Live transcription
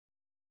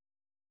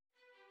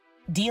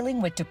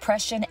Dealing with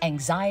depression,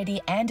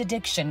 anxiety, and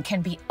addiction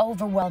can be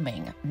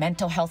overwhelming.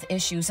 Mental health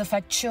issues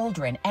affect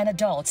children and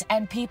adults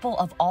and people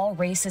of all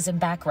races and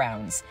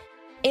backgrounds.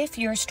 If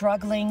you're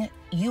struggling,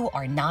 you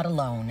are not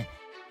alone.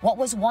 What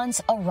was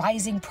once a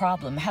rising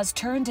problem has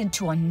turned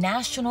into a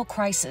national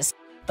crisis,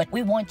 but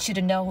we want you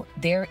to know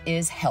there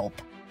is help.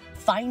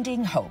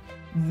 Finding Hope,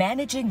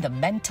 Managing the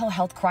Mental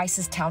Health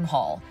Crisis Town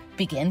Hall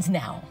begins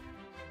now.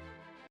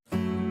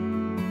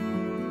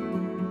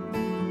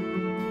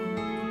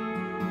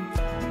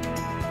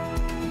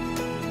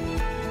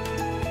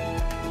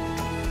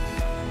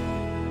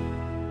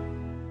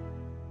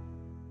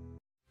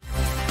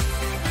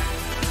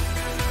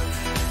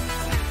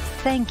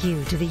 Thank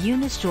you to the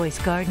Eunice Joyce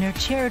Gardiner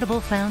Charitable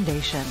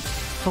Foundation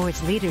for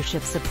its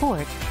leadership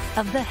support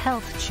of the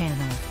Health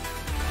Channel.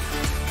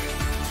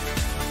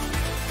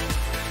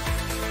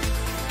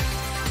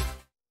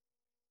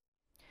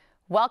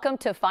 Welcome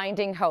to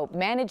Finding Hope,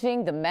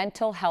 Managing the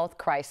Mental Health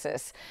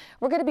Crisis.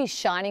 We're going to be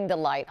shining the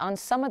light on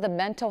some of the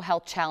mental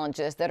health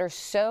challenges that are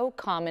so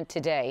common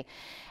today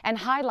and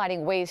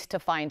highlighting ways to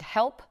find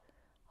help,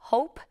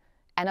 hope,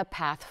 and a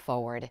path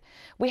forward.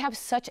 We have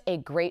such a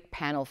great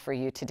panel for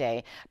you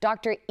today.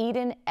 Dr.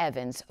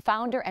 Evins,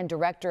 founder and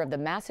director of the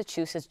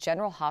Massachusetts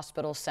General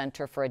Hospital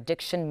Center for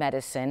Addiction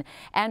Medicine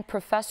and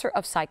professor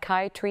of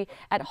psychiatry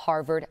at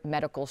Harvard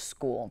Medical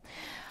School.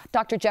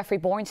 Dr. Jeffrey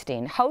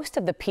Borenstein, host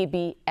of the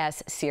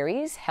PBS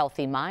series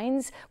Healthy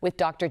Minds with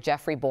Dr.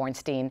 Jeffrey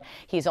Borenstein.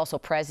 He's also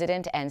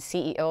president and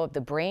CEO of the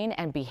Brain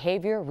and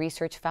Behavior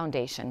Research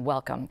Foundation.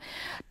 Welcome.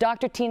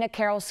 Dr. Tina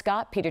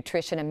Carroll-Scott,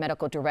 pediatrician and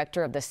medical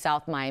director of the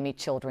South Miami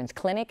Children's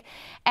Clinic,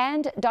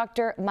 and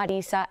Dr.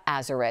 Marisa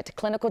Azaret,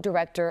 clinical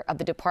director of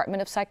the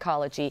Department of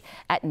Psychology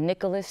at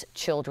Nicholas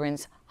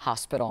Children's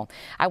Hospital.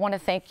 I want to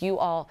thank you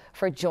all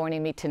for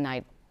joining me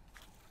tonight.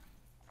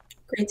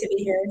 Great to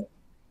be here.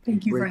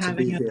 Thank you for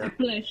having us. A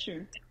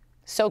pleasure.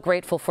 So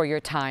grateful for your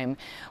time.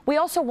 We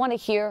also want to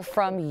hear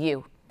from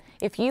you.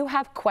 If you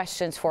have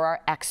questions for our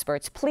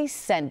experts, please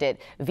send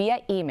it via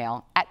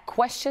email at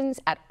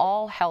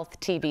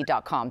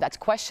questions@allhealthtv.com. That's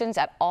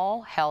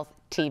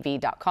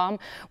questions@allhealthtv.com.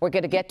 We're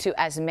going to get to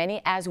as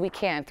many as we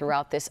can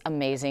throughout this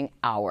amazing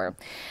hour.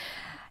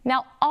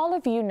 Now, all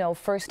of you know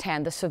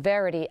firsthand the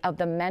severity of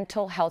the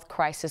mental health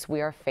crisis we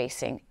are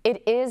facing.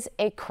 It is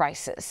a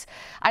crisis.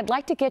 I'd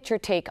like to get your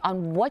take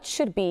on what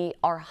should be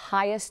our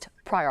highest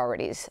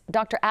priorities.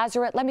 Dr.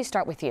 Azaret, let me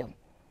start with you.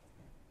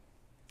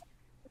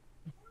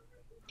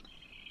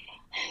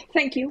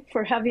 Thank you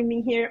for having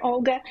me here,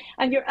 Olga.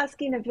 And you're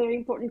asking a very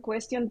important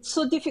question,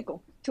 so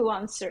difficult to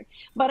answer.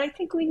 But I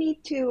think we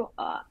need to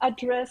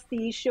address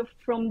the issue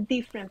from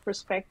different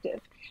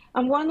perspectives.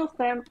 And one of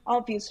them,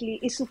 obviously,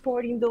 is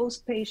supporting those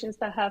patients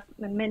that have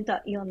mental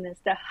illness,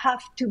 that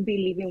have to be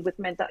living with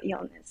mental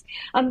illness.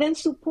 And then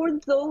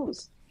support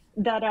those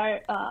that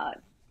are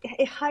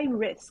a high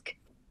risk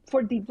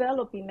for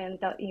developing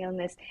mental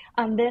illness.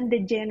 And then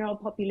the general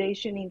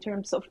population in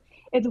terms of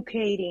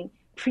educating,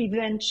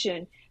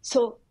 prevention.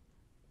 So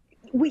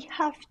we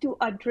have to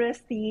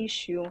address the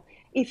issue.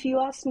 If you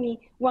ask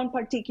me one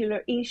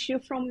particular issue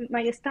from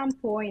my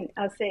standpoint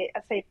as a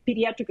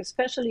pediatric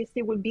specialist,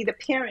 it would be the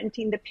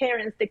parenting, the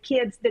parents, the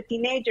kids, the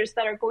teenagers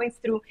that are going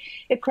through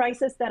a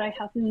crisis that I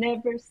have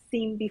never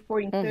seen before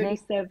in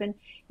 37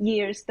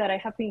 years that I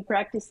have been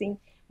practicing.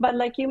 But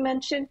like you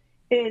mentioned,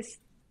 is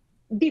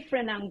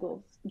different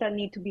angles that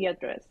need to be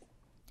addressed.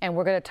 And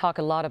we're going to talk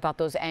a lot about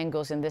those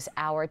angles in this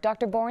hour.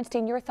 Dr.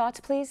 Borenstein, your thoughts,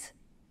 please?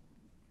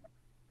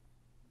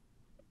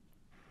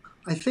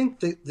 I think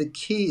the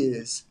key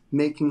is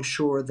making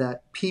sure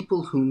that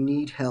people who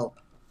need help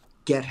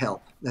get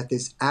help, that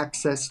there's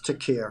access to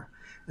care,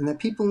 and that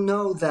people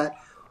know that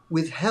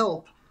with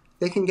help,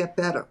 they can get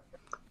better.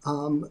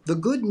 The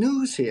good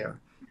news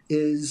here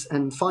is,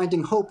 and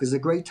Finding Hope is a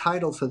great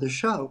title for the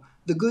show,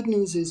 the good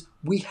news is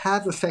we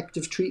have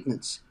effective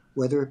treatments,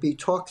 whether it be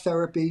talk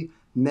therapy,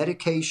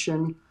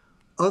 medication,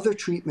 other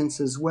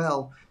treatments as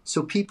well,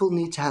 so people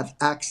need to have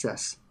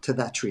access to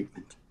that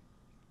treatment.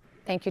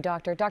 Thank you,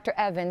 Doctor. Dr.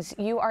 Evins,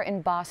 you are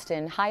in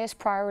Boston. Highest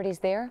priorities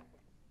there?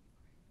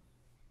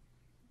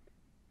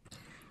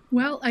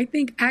 Well, I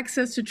think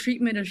access to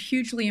treatment is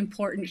hugely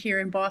important here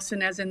in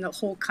Boston, as in the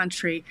whole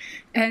country.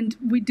 And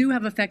we do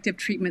have effective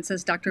treatments,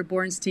 as Dr.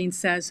 Borenstein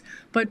says,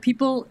 but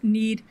people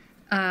need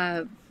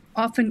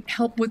often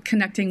help with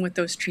connecting with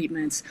those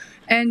treatments.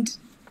 And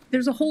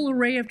there's a whole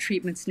array of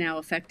treatments now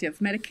effective,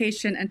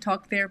 medication and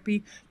talk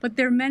therapy, but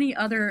there are many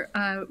other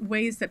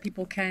ways that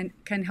people can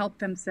help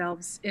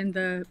themselves in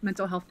the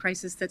mental health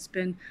crisis that's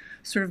been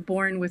sort of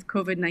born with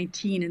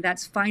COVID-19, and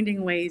that's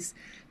finding ways,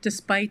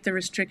 despite the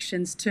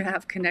restrictions, to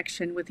have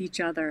connection with each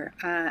other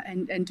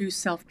and do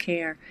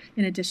self-care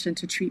in addition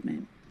to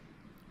treatment.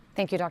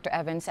 Thank you, Dr.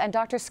 Evins. And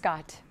Dr.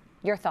 Scott,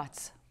 your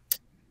thoughts?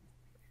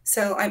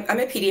 So I'm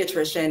a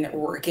pediatrician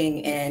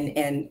working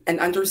in an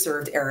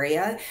underserved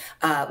area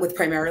with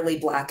primarily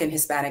Black and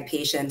Hispanic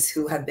patients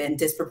who have been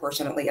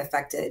disproportionately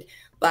affected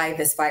by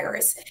this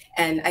virus.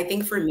 And I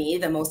think for me,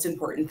 the most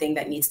important thing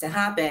that needs to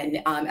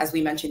happen, as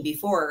we mentioned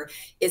before,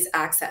 is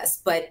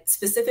access. But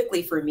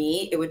specifically for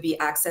me, it would be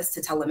access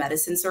to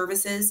telemedicine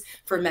services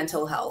for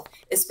mental health,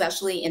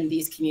 especially in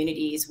these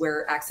communities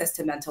where access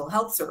to mental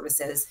health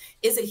services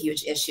is a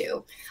huge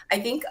issue. I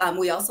think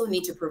we also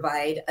need to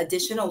provide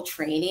additional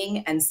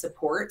training and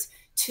support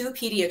to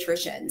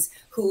pediatricians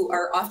who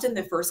are often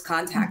the first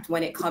contact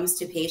when it comes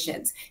to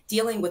patients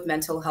dealing with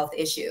mental health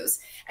issues.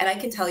 And I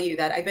can tell you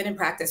that I've been in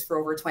practice for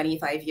over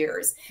 25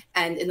 years.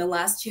 And in the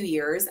last 2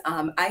 years,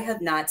 I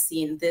have not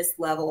seen this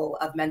level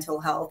of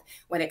mental health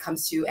when it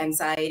comes to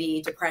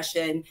anxiety,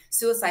 depression,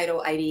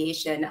 suicidal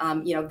ideation,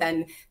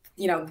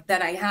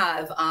 than I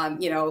have,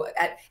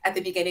 at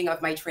the beginning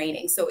of my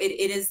training. So it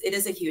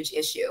is a huge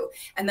issue.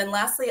 And then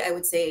lastly, I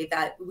would say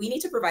that we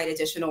need to provide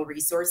additional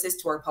resources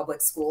to our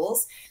public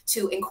schools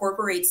to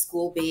incorporate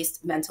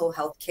school-based mental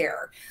health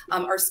care.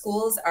 Our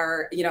schools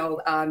are,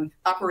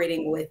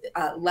 operating with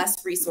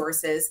less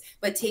resources,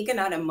 but taken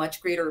on a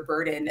much greater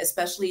burden,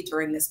 especially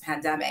during this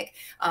pandemic,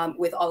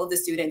 with all of the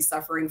students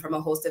suffering from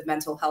a host of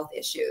mental health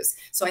issues.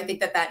 So I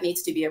think that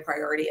needs to be a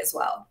priority as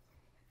well.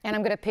 And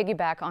I'm going to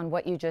piggyback on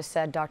what you just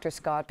said, Dr.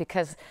 Scott,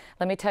 because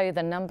let me tell you,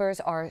 the numbers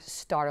are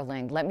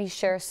startling. Let me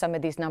share some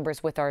of these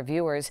numbers with our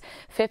viewers.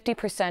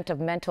 50%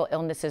 of mental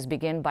illnesses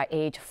begin by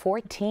age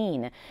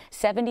 14,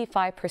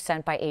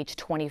 75% by age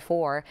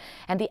 24,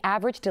 and the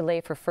average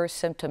delay for first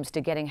symptoms to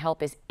getting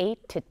help is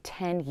 8 to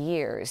 10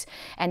 years.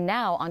 And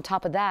now, on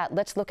top of that,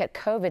 let's look at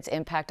COVID's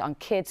impact on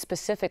kids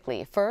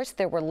specifically. First,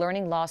 there were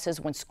learning losses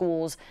when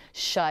schools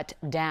shut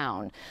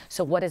down.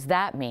 So what does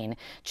that mean?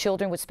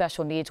 Children with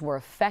special needs were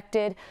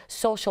affected.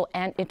 Social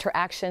and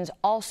interactions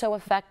also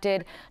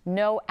affected.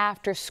 No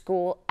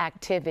after-school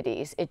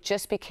activities. It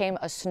just became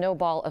a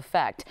snowball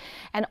effect.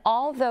 And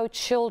although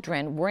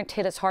children weren't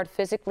hit as hard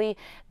physically,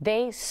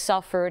 they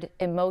suffered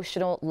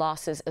emotional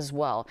losses as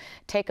well.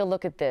 Take a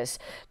look at this.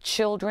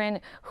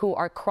 Children who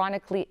are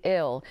chronically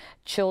ill,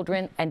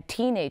 children and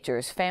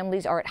teenagers,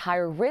 families are at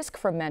higher risk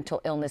for mental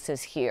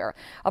illnesses here.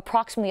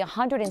 Approximately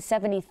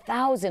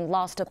 170,000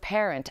 lost a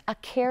parent, a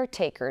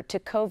caretaker to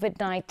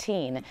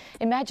COVID-19.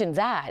 Imagine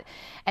that.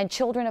 And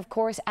children, of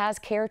course, as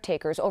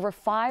caretakers, over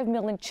 5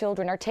 million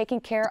children are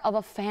taking care of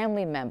a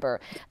family member.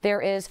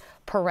 There is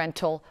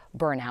parental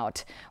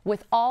burnout.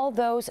 With all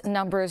those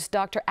numbers,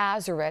 Dr.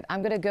 Azarette,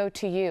 I'm going to go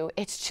to you.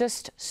 It's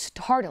just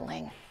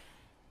startling.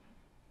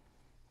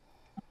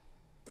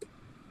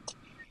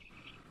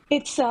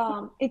 It's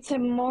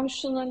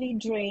emotionally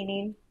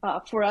draining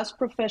for us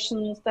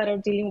professionals that are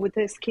dealing with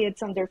these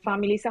kids and their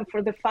families, and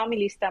for the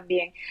families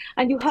también.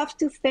 And you have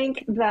to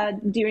think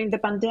that during the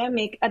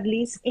pandemic, at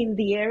least in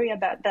the area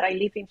that I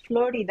live in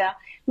Florida,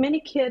 many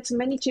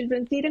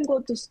children didn't go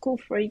to school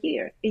for a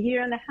year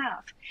and a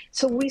half.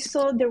 So we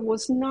saw there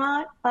was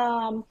not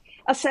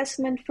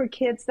assessment for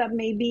kids that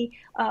may be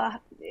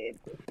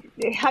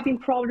having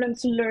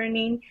problems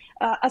learning,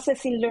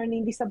 assessing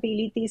learning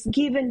disabilities,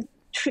 given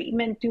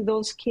treatment to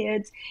those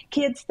kids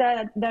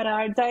that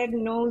are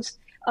diagnosed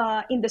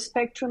in the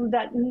spectrum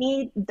that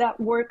need that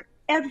work.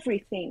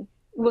 Everything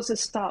was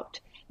stopped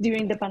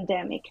during the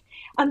pandemic.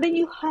 And then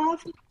you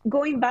have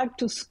going back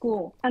to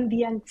school and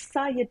the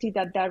anxiety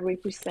that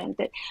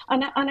represented.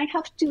 And I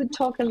have to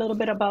talk a little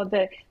bit about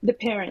the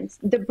parents,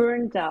 the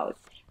burned out,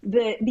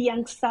 the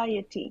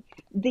anxiety,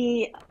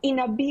 the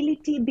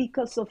inability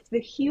because of the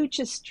huge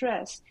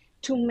stress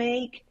to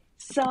make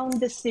sound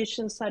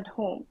decisions at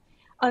home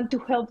and to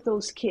help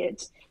those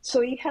kids.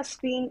 So it has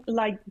been,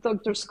 like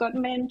Dr. Scott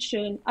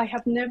mentioned, I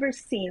have never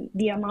seen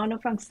the amount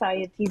of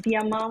anxiety, the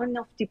amount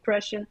of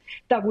depression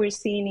that we're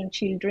seeing in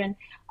children,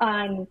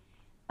 and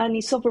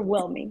it's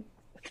overwhelming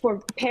for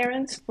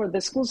parents, for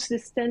the school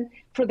system,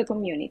 for the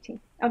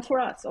community, and for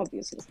us,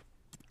 obviously.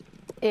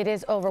 It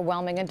is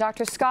overwhelming. And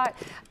Dr. Scott,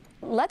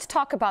 let's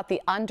talk about the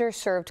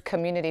underserved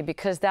community,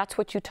 because that's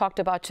what you talked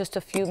about just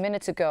a few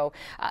minutes ago.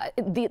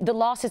 The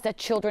losses that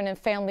children and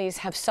families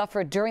have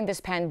suffered during this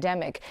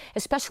pandemic,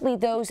 especially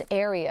those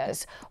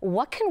areas.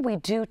 What can we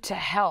do to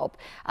help?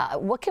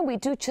 What can we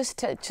do just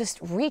to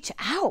reach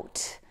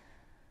out?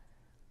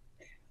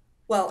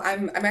 Well,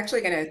 I'm actually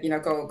going to,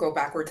 go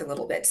backwards a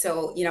little bit.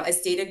 So, as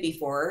stated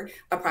before,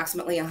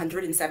 approximately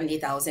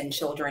 170,000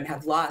 children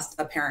have lost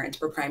a parent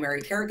or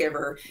primary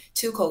caregiver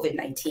to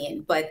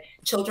COVID-19. But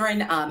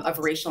children of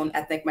racial and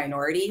ethnic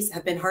minorities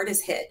have been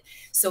hardest hit.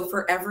 So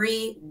for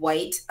every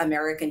white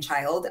American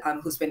child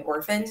who's been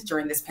orphaned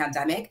during this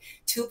pandemic,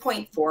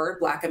 2.4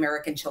 Black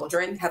American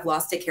children have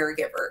lost a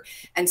caregiver.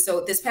 And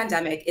so this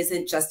pandemic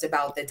isn't just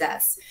about the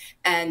deaths.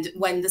 And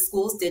when the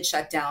schools did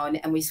shut down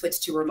and we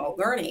switched to remote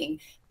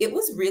learning, it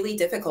was really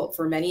difficult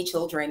for many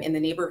children in the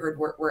neighborhood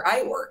where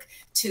I work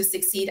to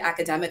succeed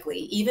academically,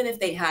 even if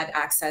they had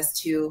access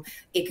to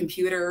a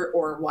computer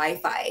or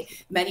Wi-Fi.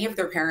 Many of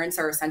their parents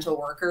are essential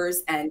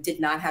workers and did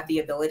not have the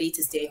ability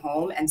to stay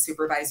home and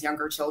supervise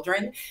younger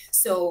children.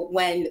 So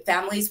when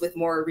families with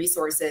more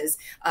resources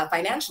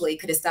financially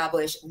could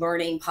establish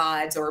learning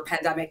pods or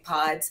pandemic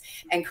pods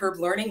and curb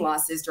learning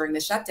losses during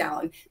the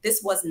shutdown,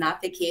 this was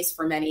not the case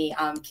for many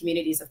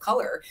communities of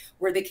color,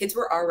 where the kids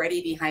were already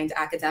behind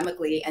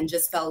academically and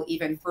just fell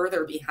even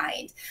further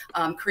behind,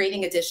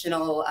 creating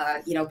additional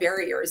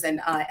barriers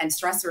and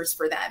stressors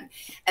for them.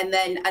 And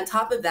then on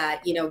top of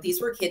that, these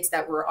were kids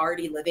that were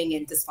already living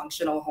in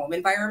dysfunctional home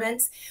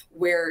environments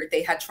where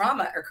they had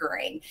trauma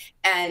occurring.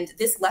 And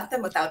this left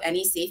them without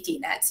any safety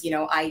nets,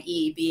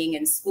 i.e. being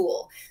in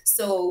school.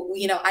 So,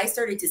 I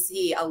started to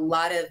see a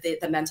lot of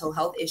the mental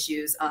health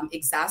issues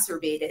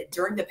exacerbated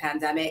during the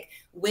pandemic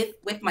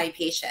with my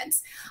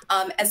patients.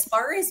 As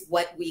far as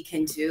what we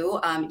can do,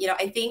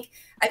 I think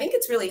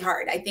it's really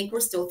hard. I think we're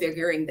still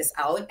figuring this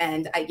out.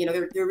 And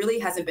there really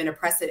hasn't been a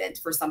precedent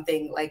for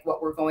something like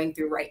what we're going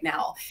through right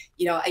now.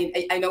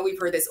 I know we've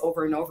heard this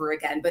over and over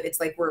again, but it's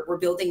like we're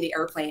building the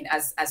airplane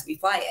as we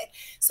fly it.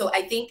 So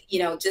I think,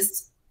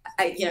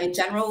 in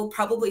general,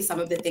 probably some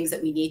of the things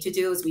that we need to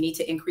do is we need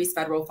to increase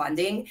federal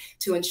funding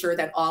to ensure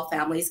that all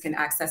families can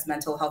access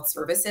mental health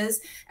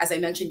services. As I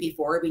mentioned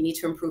before, we need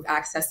to improve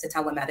access to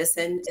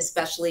telemedicine,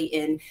 especially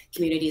in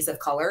communities of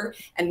color,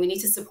 and we need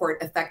to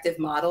support effective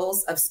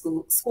models of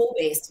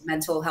school-based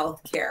mental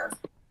health care.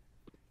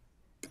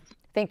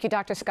 Thank you,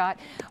 Dr. Scott.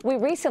 We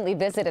recently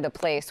visited a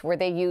place where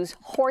they use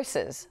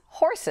horses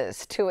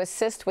to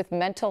assist with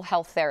mental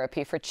health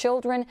therapy for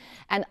children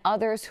and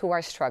others who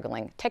are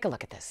struggling. Take a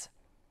look at this.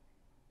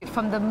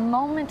 From the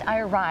moment I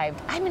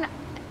arrived,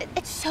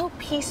 it's so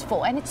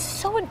peaceful, and it's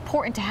so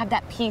important to have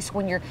that peace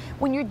when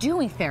you're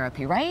doing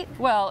therapy, right?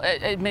 Well,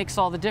 it makes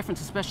all the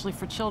difference, especially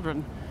for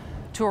children.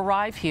 To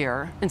arrive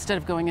here, instead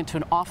of going into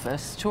an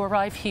office, to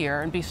arrive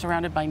here and be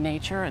surrounded by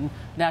nature and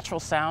natural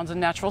sounds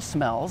and natural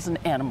smells and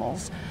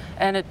animals,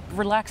 and it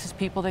relaxes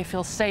people. They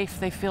feel safe.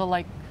 They feel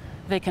like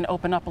they can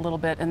open up a little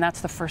bit, and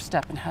that's the first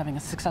step in having a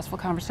successful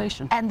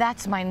conversation. And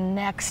that's my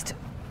next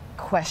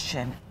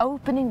question.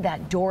 Opening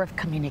that door of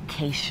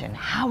communication,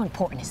 how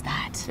important is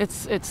that?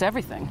 It's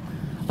everything.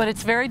 But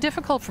it's very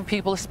difficult for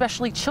people,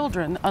 especially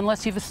children,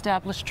 unless you've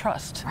established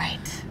trust.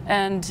 Right.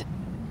 And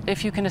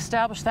if you can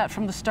establish that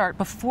from the start,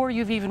 before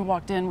you've even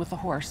walked in with the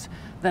horse,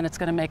 then it's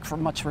going to make for a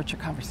much richer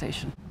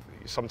conversation.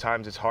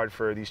 Sometimes it's hard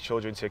for these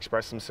children to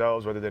express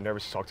themselves, whether they're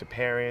nervous to talk to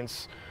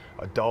parents,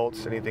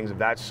 adults, anything of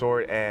that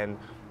sort. And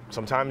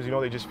sometimes,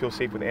 they just feel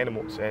safe with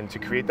animals, and to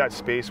create that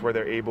space where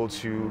they're able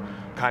to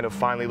kind of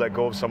finally let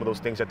go of some of those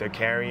things that they're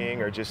carrying,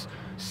 or just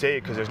say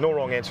it, because there's no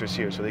wrong answers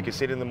here. So they can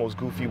say it in the most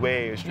goofy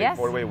way or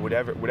straightforward way,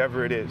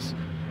 whatever it is.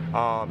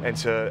 And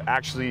to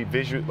actually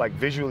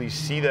visually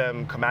see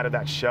them come out of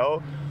that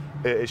shell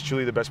is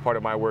truly the best part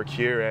of my work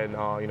here,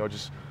 and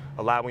just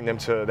allowing them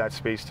to that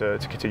space to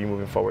continue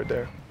moving forward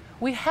there.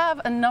 We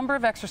have a number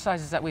of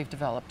exercises that we've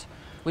developed.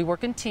 We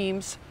work in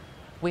teams.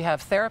 We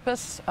have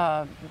therapists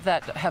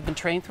that have been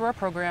trained through our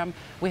program.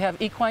 We have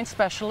equine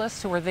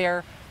specialists who are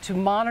there to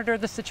monitor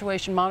the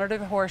situation, monitor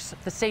the horse,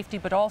 the safety,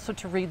 but also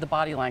to read the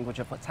body language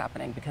of what's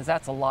happening, because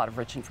that's a lot of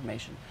rich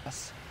information.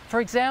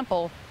 For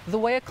example, the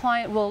way a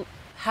client will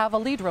have a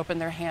lead rope in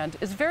their hand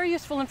is very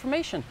useful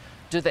information.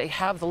 Do they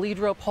have the lead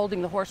rope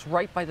holding the horse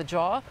right by the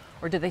jaw,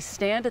 or do they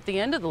stand at the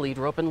end of the lead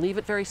rope and leave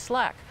it very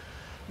slack?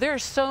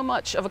 There's so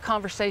much of a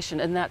conversation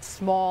in that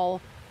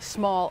small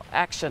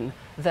action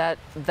that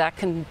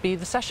can be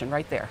the session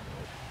right there.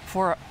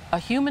 For a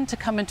human to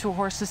come into a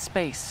horse's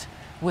space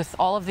with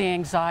all of the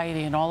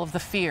anxiety and all of the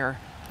fear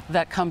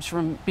that comes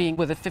from being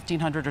with a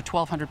 1,500 or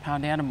 1,200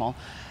 pound animal,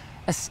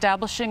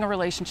 establishing a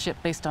relationship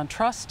based on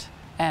trust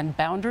and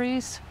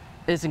boundaries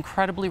is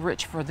incredibly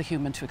rich for the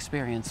human to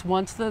experience.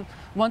 Once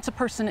a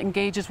person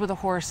engages with a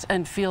horse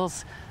and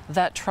feels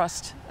that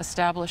trust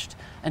established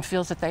and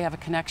feels that they have a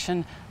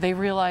connection, they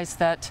realize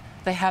that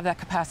they have that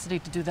capacity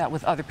to do that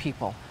with other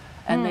people.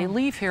 And they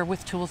leave here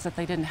with tools that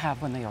they didn't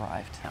have when they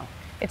arrived.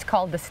 It's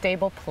called the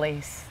stable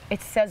place.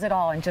 It says it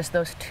all in just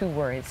those 2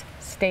 words,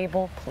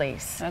 stable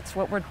place. That's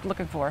what we're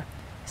looking for.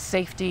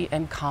 Safety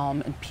and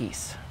calm and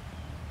peace.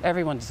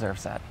 Everyone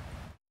deserves that.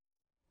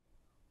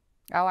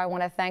 Oh, I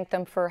want to thank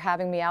them for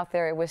having me out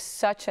there. It was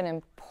such an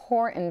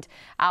important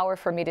hour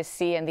for me to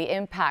see, and the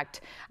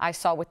impact I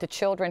saw with the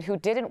children who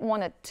didn't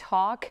want to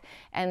talk,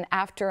 and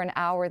after an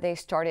hour they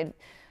started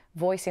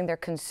voicing their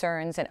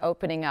concerns and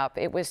opening up.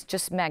 It was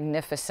just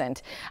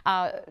magnificent.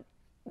 I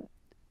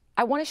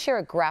want to share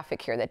a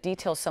graphic here that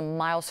details some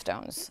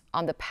milestones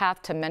on the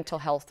path to mental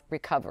health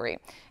recovery,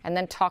 and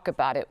then talk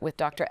about it with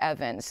Dr.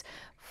 Evins.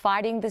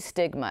 Fighting the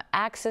stigma,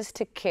 access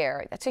to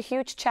care, that's a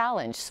huge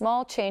challenge.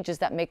 Small changes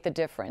that make the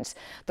difference.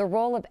 The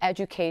role of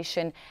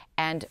education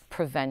and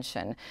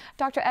prevention.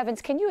 Dr.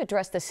 Evins, can you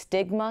address the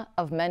stigma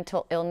of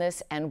mental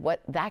illness and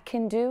what that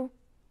can do?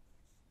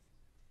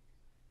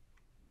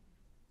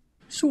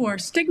 Sure.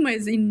 Stigma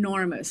is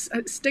enormous.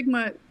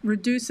 Stigma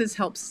reduces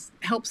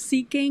help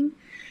seeking,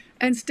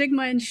 and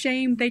stigma and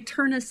shame, they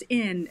turn us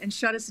in and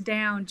shut us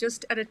down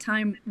just at a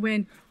time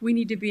when we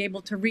need to be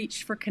able to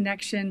reach for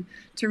connection,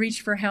 to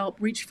reach for help,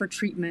 reach for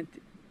treatment.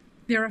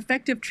 There are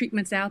effective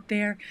treatments out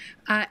there,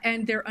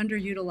 and they're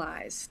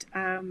underutilized.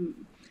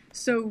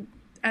 So,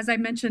 as I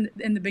mentioned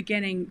in the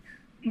beginning,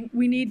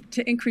 we need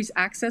to increase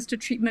access to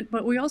treatment,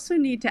 but we also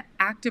need to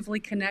actively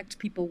connect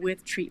people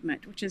with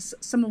treatment, which is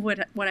some of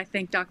what I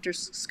think Dr.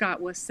 Scott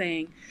was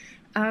saying.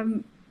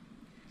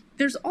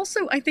 There's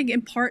also, I think,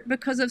 in part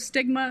because of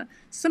stigma,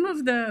 some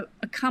of the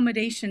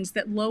accommodations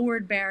that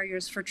lowered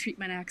barriers for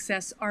treatment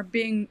access are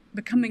beginning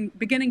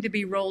to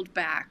be rolled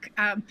back.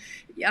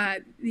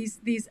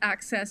 These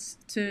access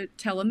to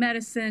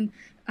telemedicine,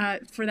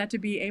 for that to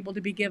be able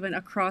to be given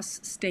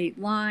across state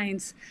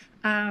lines.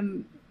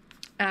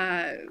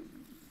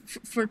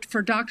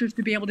 For doctors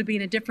to be able to be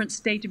in a different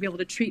state, to be able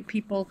to treat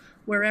people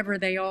wherever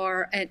they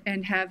are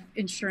and have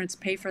insurance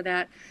pay for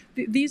that.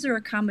 These are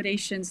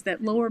accommodations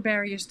that lower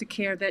barriers to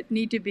care that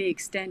need to be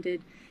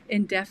extended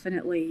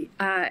indefinitely.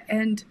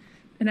 And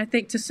I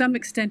think to some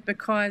extent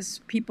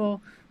because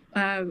people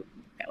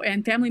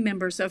and family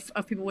members of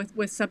people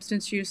with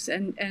substance use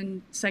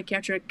and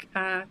psychiatric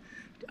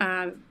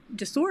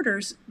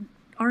disorders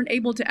aren't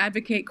able to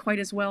advocate quite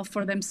as well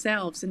for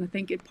themselves. And I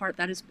think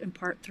that is in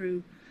part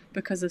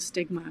because of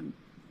stigma.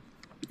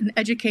 And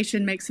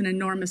education makes an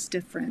enormous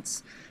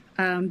difference,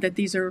 that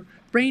these are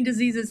brain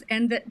diseases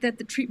and that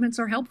the treatments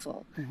are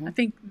helpful. Mm-hmm. I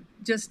think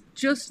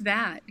just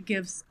that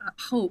gives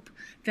hope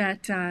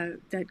that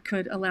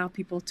could allow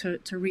people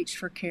to reach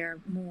for care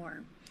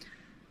more.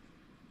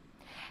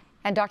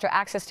 And Dr.,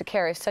 access to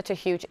care is such a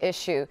huge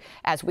issue,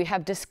 as we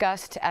have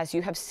discussed, as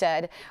you have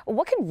said.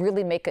 What can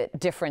really make a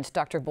difference,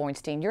 Dr.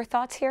 Borenstein? Your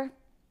thoughts here?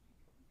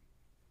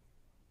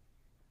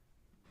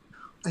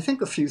 I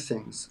think a few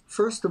things.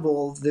 First of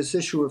all, this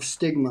issue of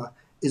stigma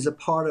is a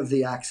part of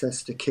the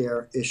access to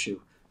care issue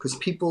because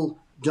people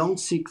don't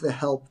seek the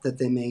help that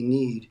they may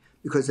need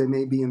because they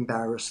may be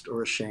embarrassed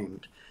or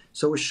ashamed.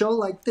 So a show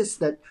like this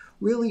that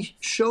really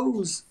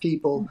shows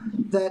people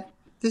that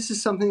this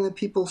is something that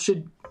people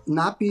should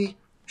not be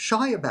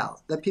shy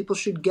about, that people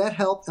should get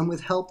help, and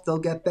with help they'll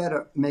get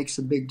better, makes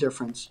a big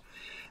difference.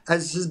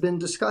 As has been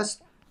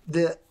discussed,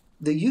 the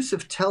use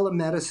of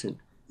telemedicine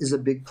is a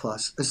big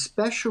plus,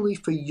 especially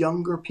for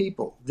younger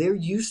people. They're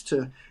used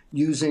to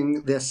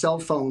using their cell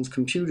phones,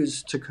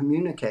 computers to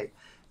communicate,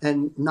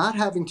 and not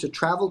having to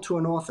travel to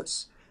an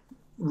office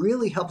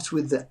really helps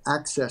with the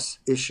access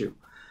issue.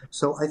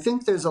 So I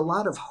think there's a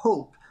lot of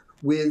hope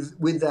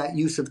with that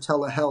use of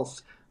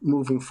telehealth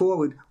moving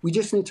forward. We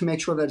just need to make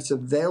sure that it's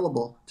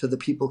available to the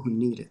people who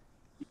need it.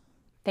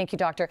 Thank you,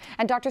 Doctor.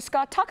 And Dr.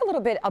 Scott, talk a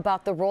little bit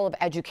about the role of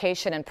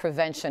education and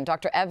prevention.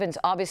 Dr. Evins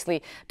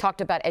obviously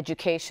talked about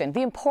education,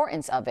 the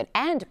importance of it,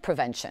 and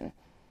prevention.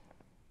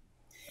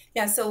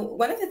 Yeah, so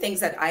one of the things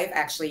that I've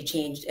actually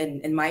changed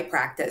in my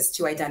practice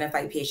to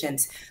identify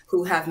patients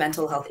who have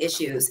mental health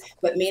issues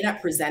but may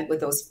not present with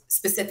those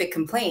specific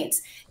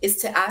complaints is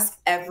to ask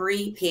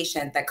every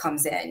patient that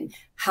comes in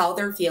how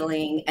they're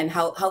feeling and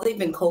how they've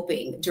been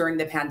coping during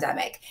the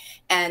pandemic.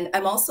 And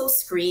I'm also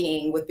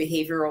screening with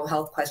behavioral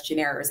health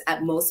questionnaires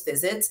at most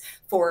visits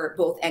for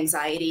both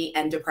anxiety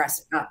and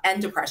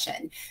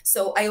depression.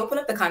 So I open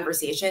up the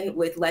conversation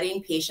with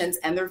letting patients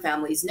and their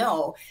families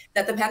know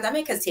that the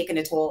pandemic has taken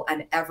a toll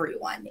on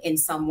everyone in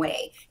some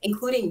way,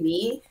 including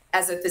me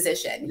as a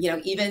physician,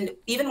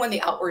 even when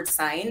the outward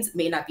signs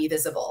may not be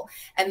visible,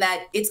 and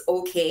that it's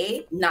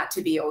okay not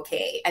to be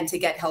okay and to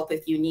get help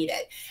if you need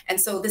it. And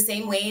so the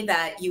same way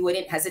that you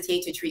wouldn't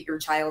hesitate to treat your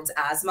child's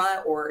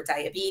asthma or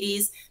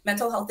diabetes,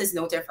 mental health is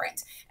no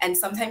different. And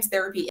sometimes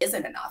therapy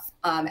isn't enough,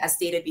 as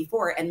stated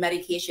before, and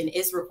medication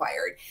is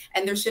required.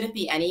 And there shouldn't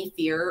be any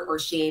fear or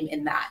shame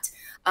in that.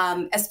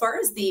 As far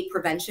as the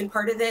prevention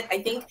part of it,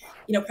 I think,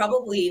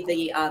 probably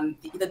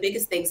the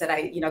biggest things that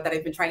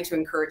I've been trying to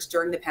encourage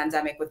during the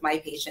pandemic with my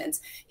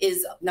patients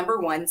is, number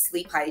one,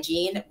 sleep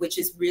hygiene, which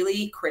is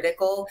really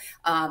critical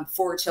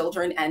for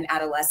children and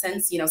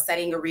adolescents,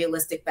 setting a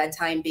realistic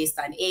bedtime based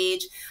on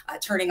age,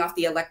 turning off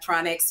the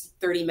electronics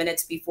 30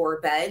 minutes before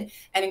bed,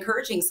 and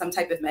encouraging some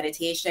type of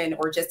meditation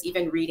or just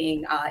even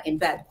reading in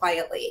bed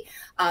quietly.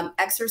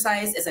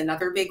 Exercise is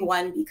another big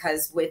one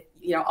because with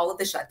all of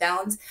the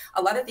shutdowns,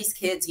 a lot of these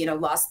kids,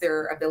 lost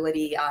their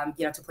ability,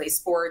 to play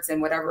sports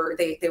and whatever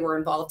they were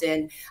involved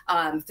in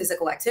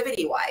physical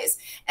activity wise.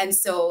 And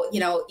so,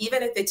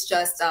 even if it's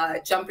just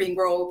jumping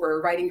rope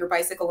or riding your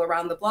bicycle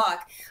around the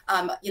block,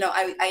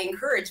 I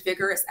encourage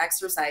vigorous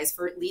exercise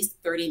for at least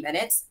 30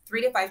 minutes,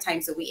 3 to 5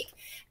 times a week.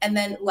 And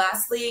then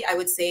lastly, I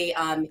would say,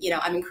 I'm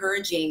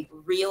encouraging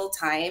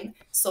real-time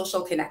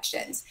social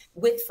connections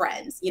with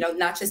friends,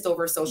 not just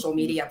over social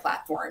media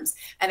platforms.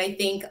 And I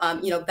think,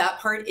 that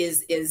part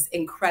is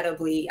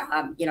incredibly,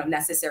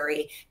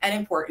 necessary and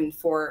important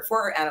for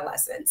our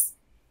adolescents.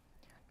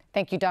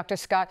 Thank you, Dr.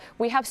 Scott.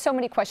 We have so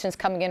many questions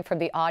coming in from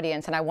the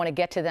audience, and I want to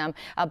get to them.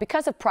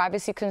 Because of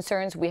privacy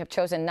concerns, we have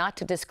chosen not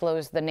to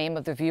disclose the name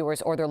of the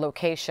viewers or their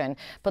location.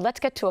 But let's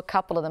get to a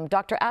couple of them.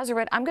 Dr.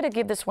 Azarette, I'm going to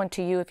give this one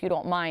to you if you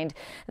don't mind.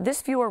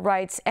 This viewer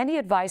writes, any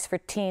advice for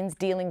teens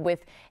dealing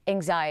with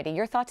anxiety?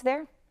 Your thoughts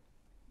there?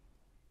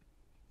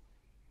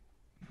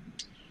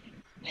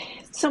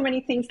 So many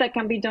things that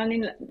can be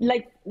done.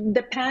 Like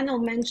the panel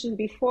mentioned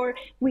before,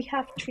 we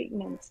have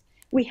treatments.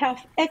 We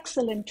have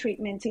excellent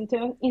treatments in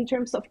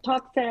terms of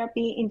talk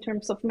therapy, in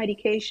terms of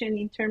medication,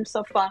 in terms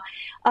of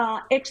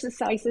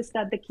exercises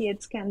that the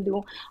kids can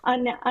do.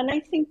 And I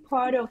think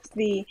part of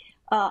the,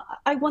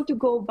 I want to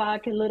go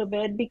back a little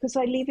bit because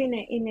I live in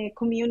a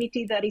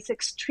community that is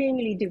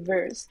extremely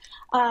diverse.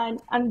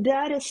 And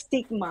that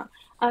stigma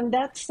and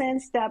that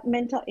sense that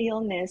mental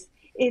illness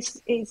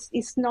is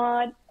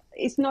not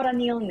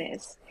an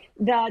illness.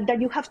 That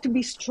you have to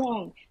be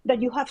strong,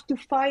 that you have to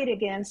fight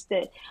against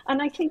it.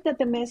 And I think that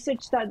the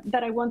message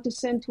that I want to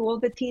send to all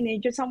the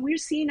teenagers, and we're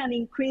seeing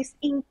an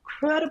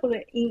incredible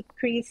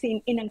increase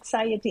in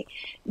anxiety,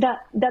 that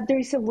there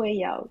is a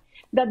way out,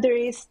 that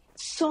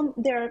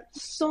there are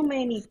so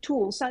many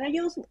tools. And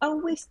I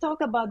always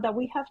talk about that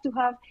we have to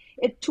have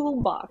a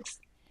toolbox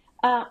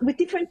with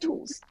different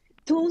tools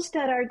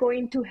that are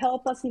going to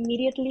help us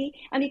immediately,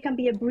 and it can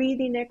be a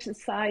breathing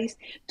exercise,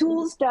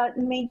 tools that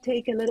may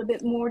take a little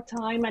bit more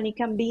time, and it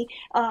can be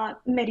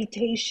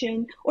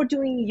meditation or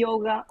doing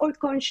yoga or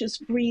conscious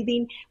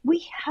breathing.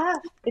 We have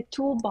a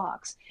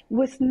toolbox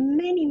with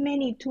many,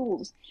 many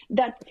tools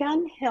that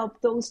can help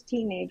those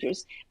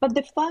teenagers. But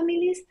the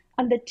families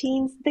and the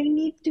teens, they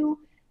need to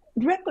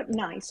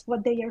recognize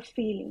what they are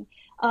feeling.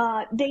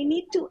 They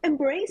need to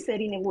embrace it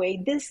in a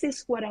way. This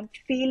is what I'm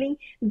feeling.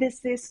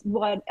 This is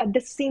what the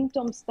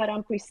symptoms that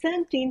I'm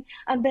presenting,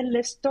 and then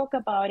let's talk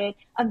about it.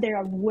 And there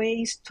are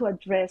ways to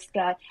address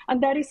that.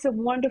 And that is a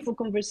wonderful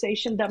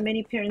conversation that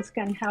many parents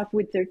can have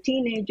with their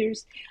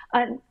teenagers,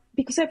 and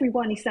because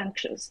everyone is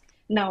anxious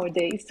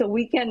nowadays, so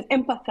we can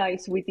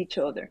empathize with each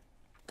other.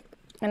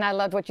 And I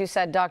loved what you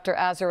said, Dr.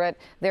 Azarette.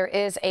 There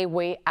is a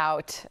way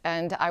out,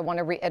 and I want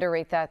to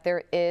reiterate that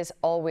there is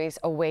always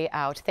a way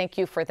out. Thank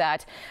you for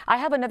that. I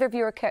have another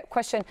viewer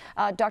question.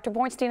 Dr.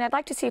 Borenstein, I'd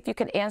like to see if you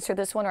could answer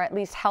this one, or at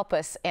least help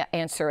us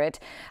answer it.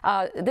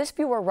 This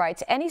viewer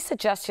writes, any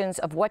suggestions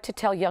of what to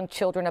tell young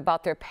children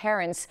about their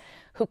parents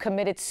who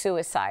committed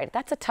suicide?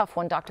 That's a tough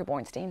one, Dr.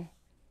 Borenstein.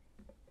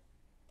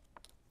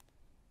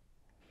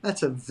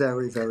 That's a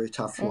very, very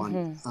tough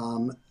one.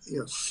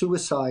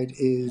 Suicide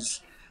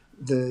is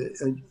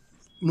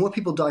more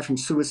people die from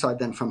suicide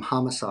than from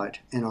homicide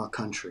in our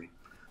country.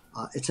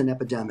 It's an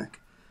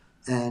epidemic.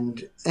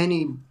 And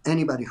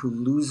anybody who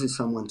loses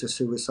someone to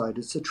suicide,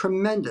 it's a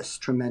tremendous,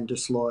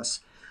 tremendous loss.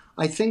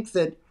 I think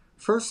that,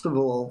 first of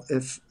all,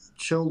 if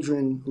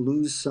children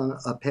lose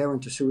a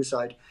parent to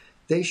suicide,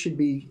 they should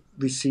be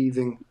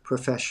receiving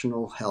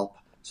professional help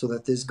so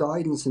that there's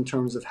guidance in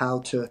terms of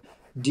how to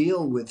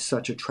deal with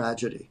such a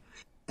tragedy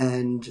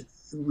and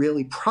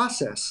really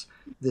process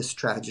this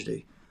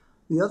tragedy.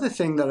 The other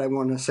thing that I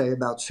want to say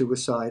about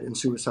suicide and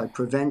suicide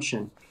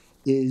prevention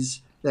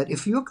is that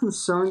if you're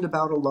concerned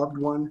about a loved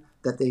one,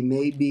 that they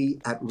may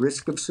be at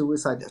risk of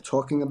suicide, they're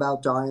talking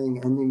about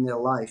dying, ending their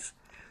life,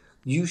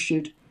 you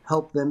should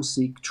help them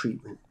seek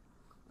treatment.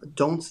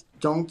 Don't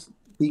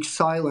be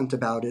silent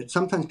about it.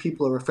 Sometimes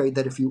people are afraid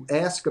that if you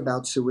ask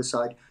about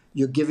suicide,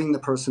 you're giving the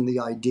person the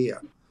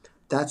idea.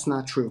 That's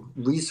not true.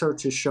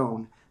 Research has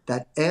shown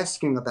that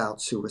asking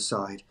about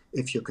suicide,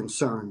 if you're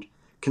concerned,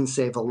 can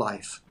save a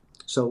life.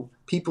 So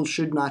people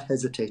should not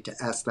hesitate to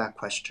ask that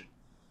question.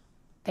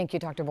 Thank you,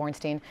 Dr.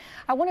 Borenstein.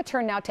 I want to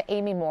turn now to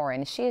Amy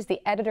Morin. She is the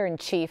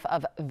editor-in-chief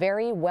of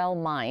Very Well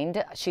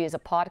Mind. She is a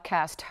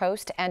podcast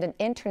host and an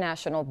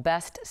international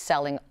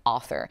best-selling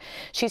author.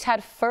 She's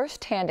had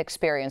first-hand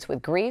experience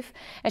with grief,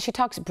 and she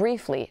talks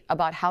briefly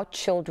about how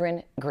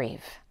children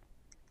grieve.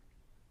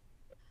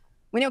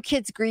 We know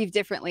kids grieve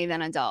differently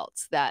than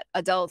adults, that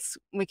adults,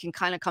 we can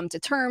kind of come to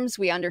terms.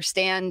 We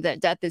understand that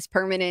death is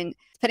permanent.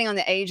 Depending on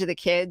the age of the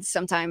kids,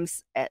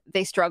 sometimes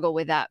they struggle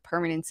with that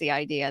permanency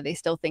idea. They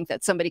still think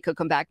that somebody could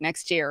come back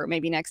next year or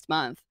maybe next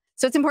month.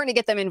 So it's important to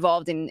get them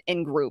involved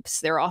in groups.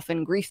 There are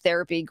often grief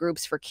therapy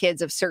groups for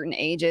kids of certain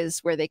ages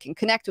where they can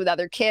connect with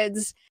other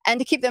kids and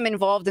to keep them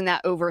involved in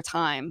that over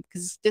time.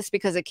 Because just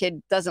because a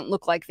kid doesn't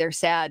look like they're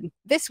sad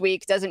this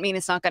week doesn't mean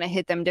it's not going to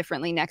hit them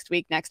differently next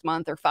week, next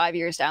month, or 5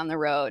 years down the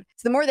road.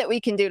 So the more that we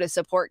can do to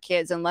support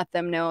kids and let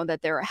them know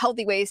that there are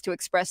healthy ways to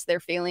express their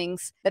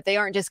feelings, that they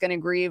aren't just going to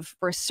grieve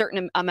for a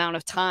certain amount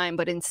of time,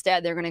 but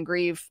instead they're going to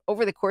grieve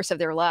over the course of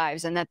their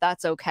lives, and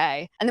that's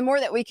okay. And the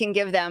more that we can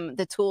give them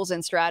the tools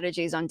and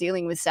strategies on dealing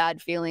with sad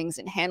feelings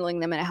and handling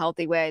them in a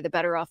healthy way, the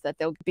better off that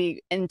they'll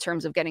be in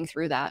terms of getting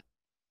through that.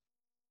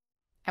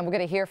 And we're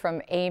going to hear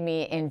from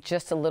Amy in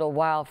just a little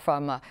while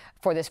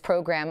for this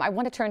program. I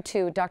want to turn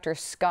to Dr.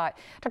 Scott.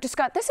 Dr.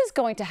 Scott, this is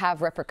going to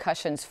have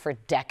repercussions for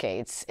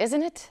decades,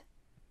 isn't it?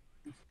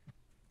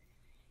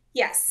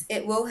 Yes,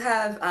 it will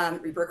have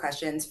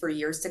repercussions for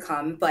years to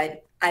come,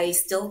 but I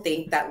still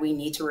think that we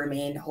need to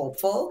remain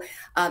hopeful.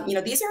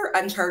 These are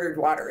uncharted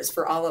waters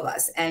for all of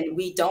us, and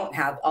we don't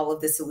have all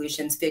of the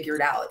solutions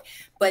figured out.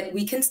 But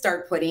we can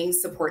start putting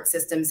support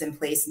systems in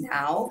place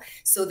now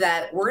so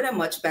that we're in a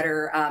much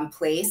better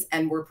place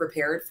and we're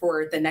prepared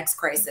for the next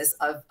crisis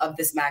of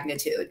this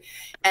magnitude.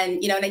 And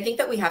I think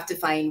that we have to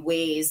find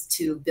ways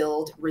to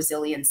build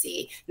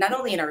resiliency, not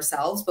only in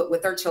ourselves, but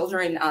with our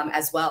children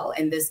as well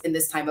in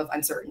this time of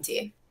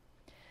uncertainty.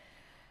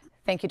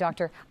 Thank you,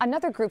 Doctor.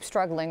 Another group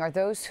struggling are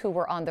those who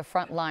were on the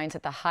front lines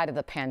at the height of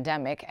the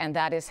pandemic, and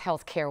that is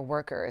healthcare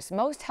workers.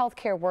 Most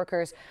healthcare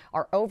workers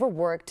are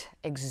overworked,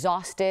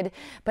 exhausted,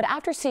 but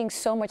after seeing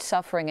so much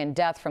suffering and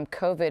death from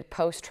COVID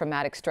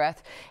post-traumatic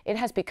stress, it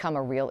has become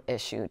a real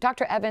issue.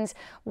 Dr. Evins,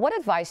 what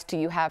advice do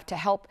you have to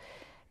help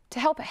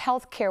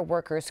healthcare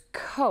workers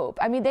cope?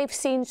 I mean, they've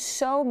seen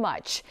so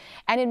much,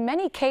 and in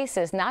many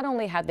cases, not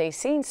only have they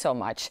seen so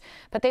much,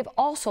 but they've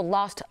also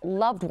lost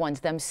loved ones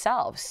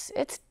themselves.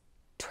 It's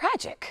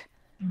tragic.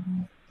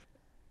 Mm-hmm.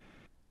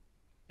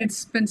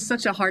 It's been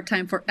such a hard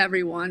time for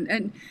everyone.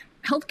 And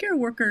healthcare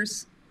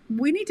workers,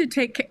 we need to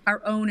take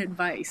our own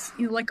advice.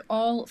 Like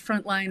all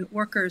frontline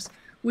workers,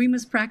 we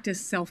must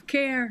practice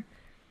self-care,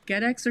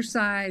 get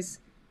exercise,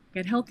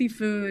 get healthy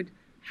food,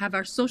 have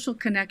our social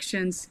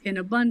connections in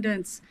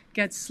abundance,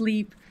 get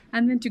sleep,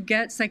 and then to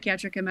get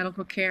psychiatric and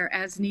medical care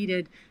as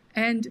needed.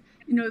 And,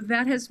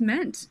 that has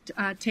meant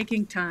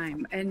taking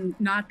time and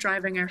not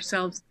driving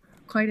ourselves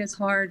quite as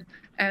hard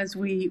as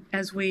we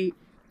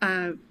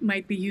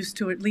might be used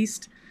to, at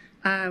least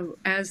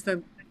as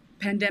the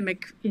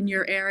pandemic in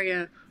your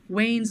area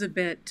wanes a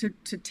bit,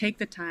 to take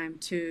the time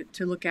to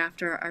look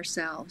after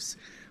ourselves.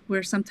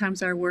 We're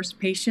sometimes our worst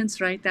patients,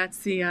 right? That's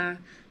the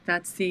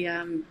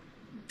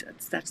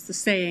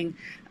saying.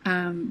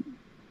 And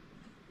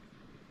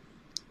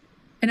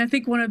I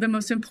think one of the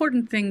most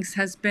important things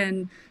has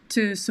been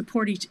to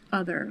support each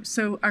other.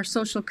 So our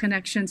social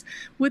connections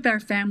with our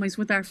families,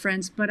 with our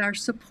friends, but our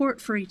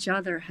support for each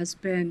other has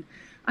been,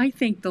 I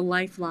think, the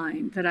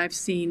lifeline that I've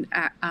seen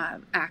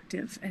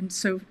active. And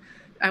so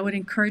I would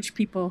encourage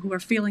people who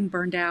are feeling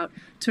burned out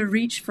to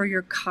reach for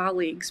your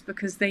colleagues,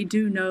 because they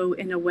do know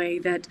in a way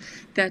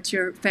that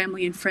your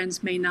family and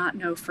friends may not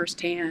know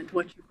firsthand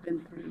what you've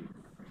been through.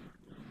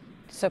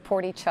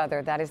 Support each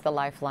other. That is the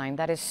lifeline.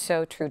 That is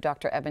so true,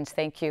 Dr. Evins.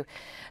 Thank you.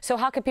 So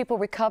how can people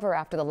recover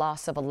after the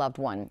loss of a loved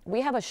one? We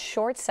have a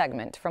short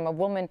segment from a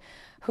woman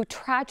who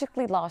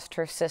tragically lost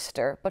her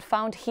sister, but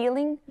found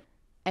healing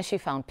and she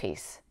found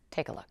peace.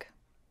 Take a look.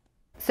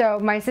 So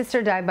my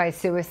sister died by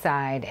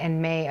suicide in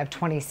May of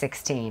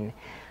 2016.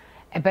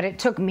 But it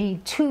took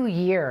me 2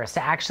 years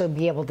to actually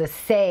be able to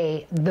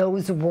say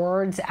those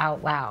words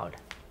out loud.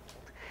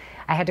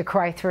 I had to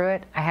cry through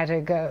it. I had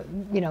to go,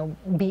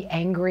 be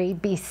angry,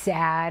 be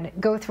sad,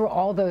 go through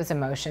all those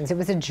emotions. It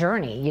was a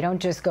journey. You don't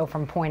just go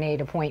from point A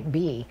to point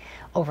B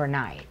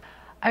overnight.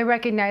 I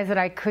recognized that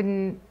I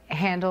couldn't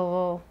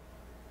handle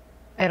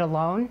it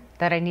alone,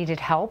 that I needed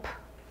help.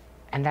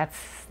 And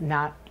that's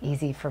not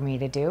easy for me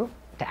to do,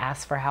 to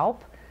ask for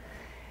help.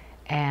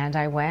 And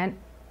I went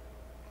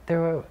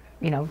through,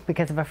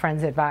 because of a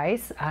friend's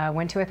advice, I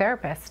went to a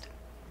therapist.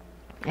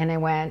 And I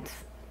went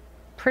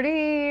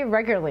pretty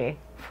regularly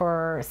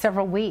for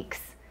several weeks.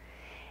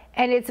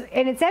 And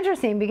it's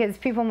interesting because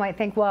people might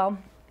think, well,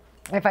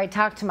 if I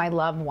talk to my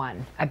loved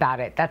one about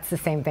it, that's the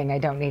same thing. I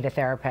don't need a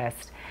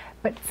therapist.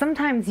 But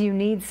sometimes you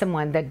need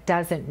someone that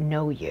doesn't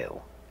know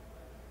you,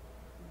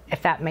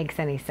 if that makes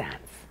any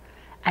sense.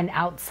 An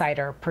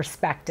outsider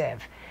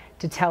perspective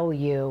to tell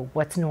you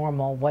what's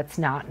normal, what's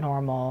not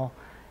normal,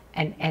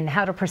 and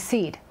how to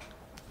proceed.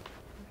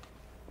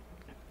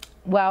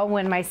 Well,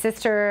 when my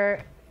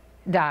sister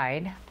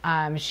died,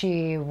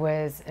 she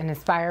was an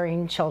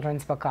aspiring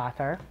children's book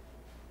author.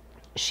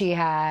 She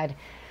had,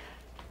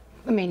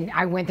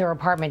 I went through her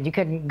apartment. You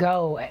couldn't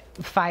go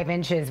 5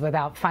 inches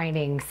without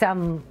finding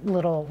some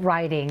little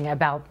writing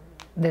about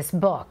this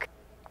book.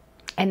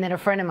 And then a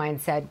friend of mine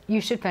said, you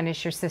should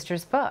finish your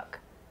sister's book.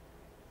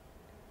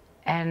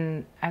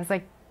 And I was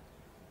like,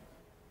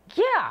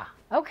 yeah,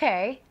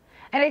 okay.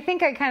 And I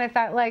think I kind of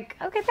thought like,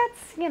 okay,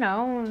 that's,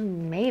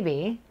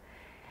 maybe.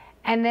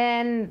 And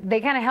then they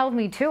kind of held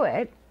me to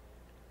it.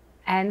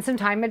 And some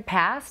time had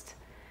passed.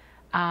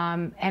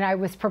 And I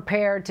was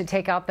prepared to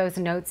take out those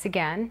notes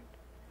again.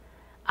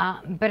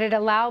 But it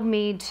allowed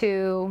me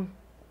to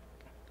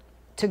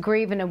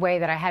grieve in a way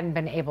that I hadn't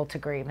been able to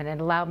grieve. And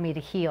it allowed me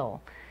to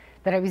heal.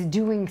 That I was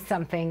doing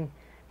something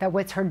that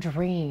was her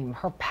dream,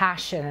 her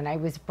passion, and I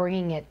was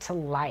bringing it to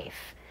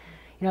life.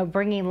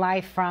 Bringing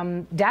life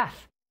from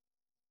death.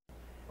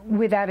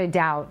 Without a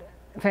doubt,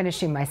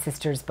 finishing my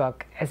sister's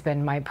book has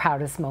been my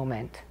proudest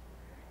moment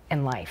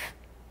in life.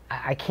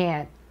 I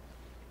can't,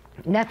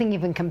 nothing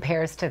even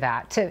compares to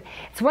that.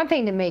 It's one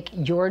thing to make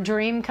your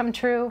dream come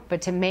true,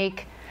 but to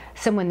make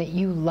someone that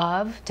you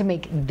love, to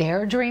make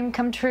their dream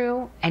come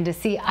true, and to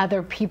see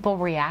other people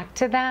react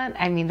to that,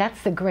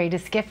 that's the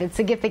greatest gift. It's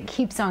a gift that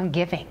keeps on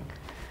giving.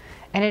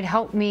 And it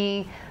helped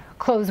me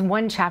close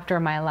one chapter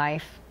of my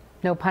life,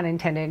 no pun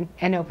intended,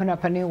 and open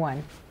up a new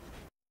one.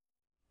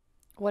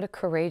 What a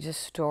courageous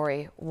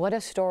story. What a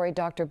story,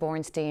 Dr.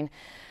 Borenstein.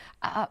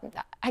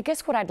 I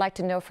guess what I'd like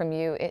to know from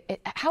you,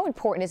 how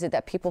important is it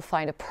that people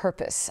find a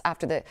purpose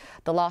after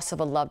the loss of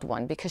a loved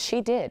one? Because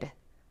she did.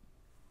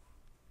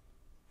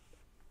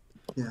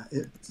 Yeah,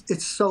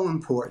 it's so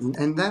important.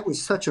 And that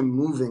was such a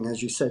moving,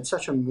 as you said,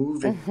 such a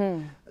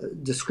moving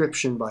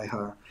description by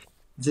her.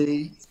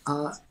 And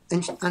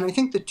I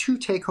think the two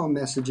take-home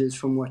messages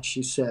from what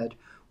she said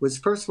was,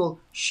 first of all,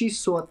 she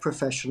sought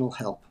professional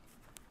help,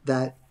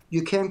 that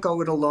you can't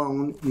go it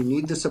alone. You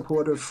need the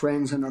support of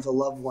friends and other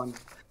loved ones.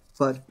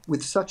 But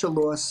with such a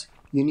loss,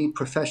 you need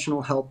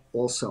professional help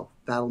also.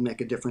 That'll make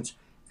a difference.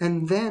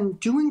 And then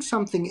doing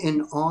something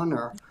in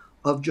honor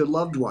of your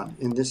loved one.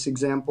 In this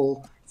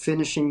example,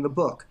 finishing the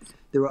book.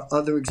 There are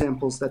other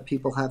examples that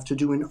people have to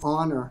do in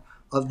honor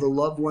of the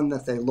loved one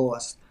that they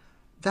lost.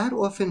 That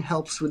often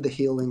helps with the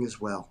healing as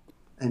well.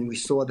 And we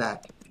saw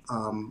that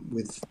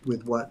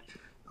with what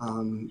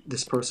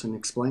this person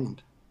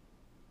explained.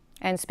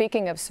 And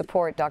speaking of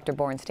support, Dr.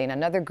 Borenstein,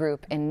 another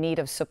group in need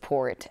of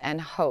support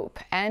and hope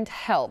and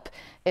help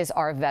is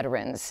our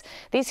veterans.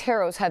 These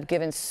heroes have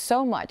given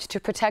so much to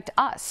protect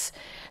us.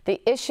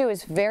 The issue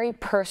is very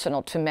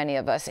personal to many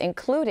of us,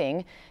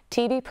 including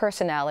TV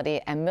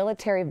personality and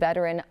military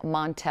veteran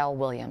Montel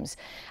Williams.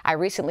 I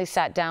recently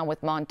sat down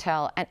with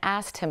Montel and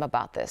asked him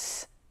about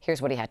this.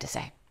 Here's what he had to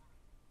say.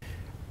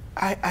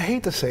 I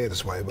hate to say it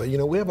this way, but you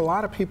know, we have a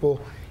lot of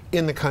people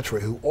in the country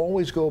who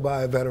always go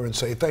by a veteran and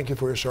say, thank you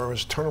for your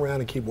service, turn around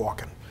and keep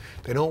walking.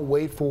 They don't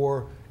wait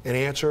for an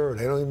answer, or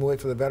they don't even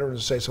wait for the veteran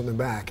to say something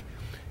back.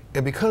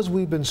 And because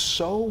we've been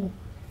so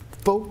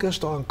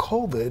focused on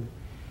COVID,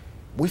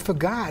 we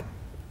forgot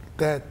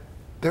that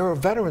there are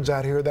veterans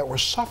out here that were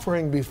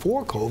suffering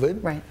before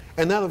COVID, right,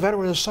 and now the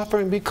veteran is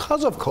suffering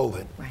because of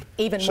COVID. Right.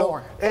 Even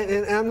more.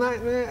 And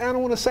I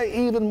don't want to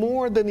say even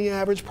more than the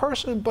average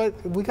person,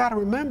 but we got to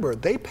remember,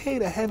 they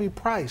paid a heavy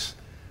price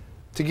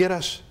to get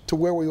us to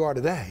where we are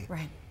today.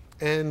 Right.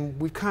 And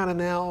we've kind of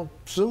now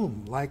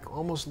zoomed, like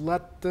almost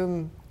let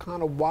them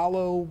kind of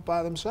wallow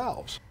by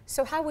themselves.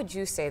 So how would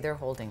you say they're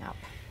holding up?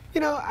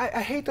 You know,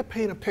 I hate to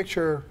paint a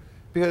picture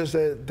because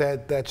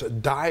that's a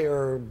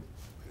dire,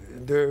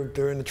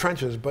 they're in the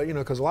trenches, but you know,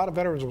 because a lot of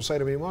veterans will say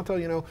to me,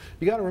 Montel, you know,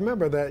 you got to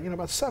remember that, you know,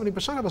 about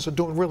 70% of us are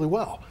doing really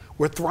well.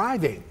 We're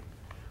thriving.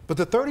 But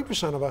the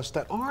 30% of us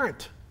that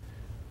aren't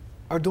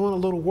are doing a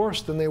little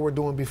worse than they were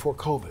doing before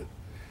COVID.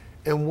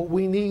 And what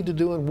we need to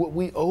do and what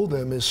we owe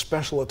them is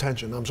special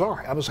attention. I'm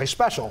sorry, I would say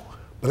special,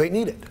 but they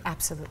need it.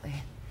 Absolutely.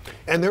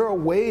 And there are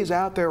ways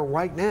out there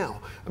right now.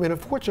 I mean,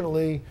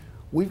 unfortunately,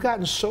 we've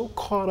gotten so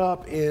caught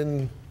up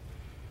in,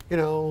 you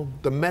know,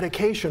 the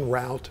medication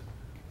route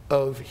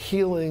of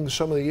healing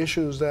some of the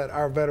issues that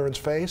our veterans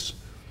face,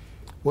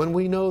 when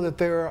we know that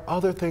there are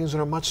other things that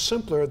are much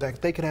simpler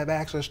that they could have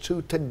access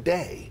to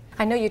today.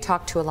 I know you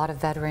talk to a lot of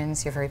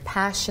veterans, you're very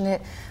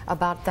passionate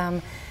about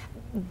them.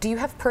 Do you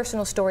have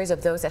personal stories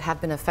of those that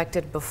have been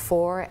affected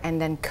before and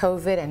then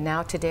COVID and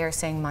now today are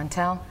saying,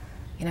 Montel,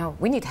 you know,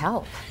 we need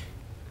help?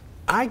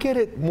 I get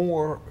it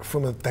more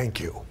from a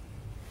thank you.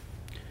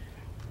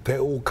 They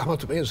will come up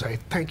to me and say,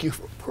 thank you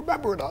for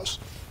remembering us.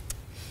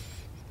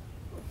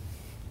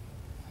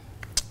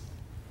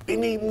 We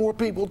need more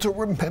people to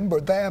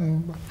remember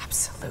them.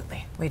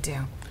 Absolutely, we do.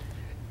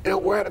 You know,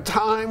 we're at a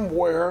time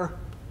where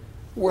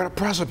we're at a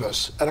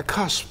precipice, at a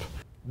cusp.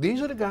 These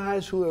are the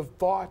guys who have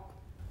fought,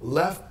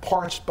 left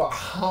parts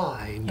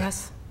behind,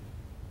 yes,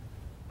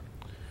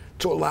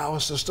 to allow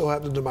us to still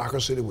have the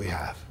democracy that we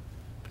have.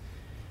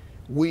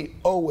 We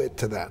owe it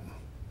to them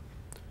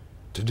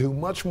to do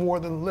much more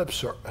than lip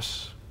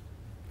service.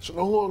 It's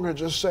no longer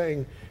just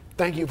saying,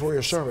 thank you for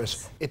your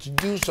service. It's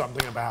do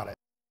something about it.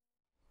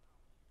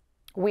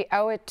 We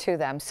owe it to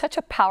them. Such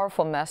a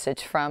powerful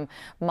message from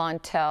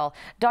Montel.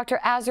 Dr.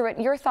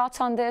 Azarette, your thoughts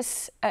on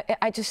this?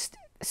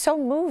 So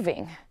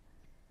moving.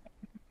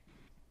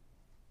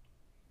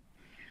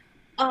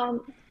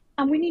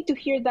 And we need to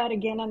hear that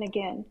again and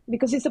again,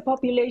 because it's a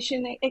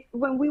population.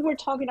 When we were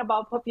talking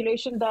about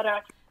population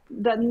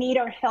that need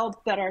our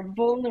help, that are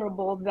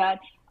vulnerable, that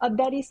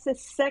is a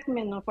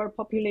segment of our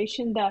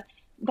population that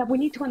we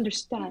need to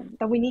understand,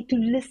 that we need to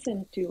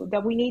listen to,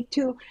 that we need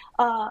to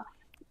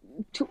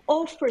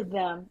offer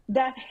them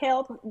that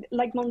help.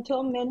 Like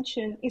Montel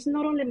mentioned, it's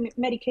not only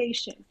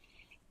medication.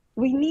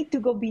 We need to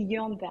go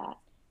beyond that.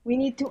 We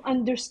need to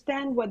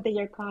understand what they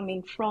are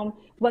coming from,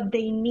 what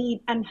they need,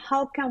 and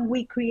how can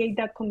we create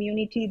that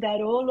community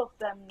that all of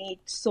them need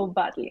so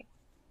badly.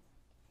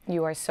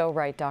 You are so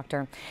right,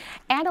 Doctor.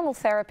 Animal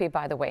therapy,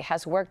 by the way,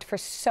 has worked for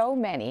so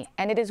many,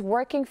 and it is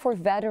working for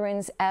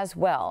veterans as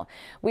well.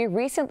 We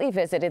recently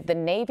visited the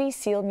Navy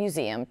SEAL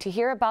Museum to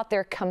hear about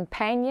their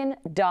companion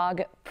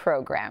dog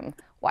program.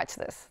 Watch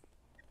this.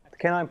 The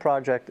Canine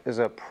Project is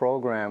a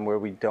program where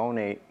we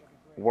donate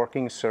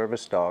working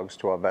service dogs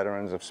to our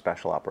veterans of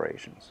special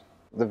operations.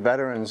 The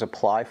veterans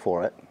apply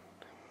for it,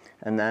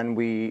 and then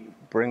we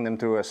bring them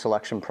through a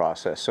selection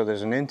process. So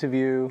there's an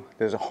interview,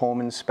 there's a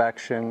home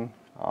inspection,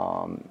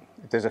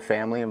 if there's a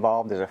family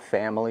involved, there's a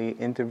family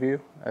interview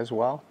as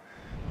well.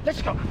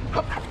 Let's go.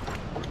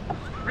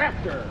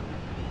 Crafter.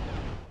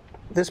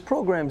 This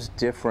program's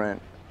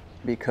different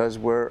because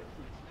we're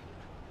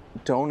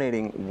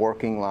donating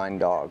working line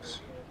dogs,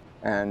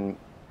 and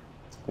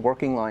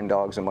working line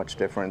dogs are much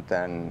different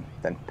than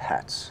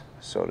pets,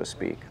 so to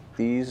speak.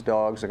 These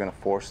dogs are going to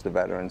force the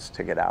veterans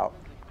to get out,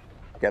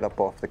 get up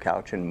off the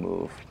couch and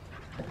move,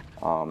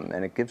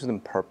 and it gives them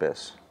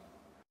purpose.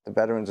 The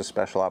veterans of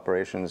special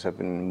operations have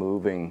been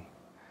moving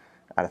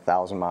at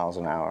 1,000 miles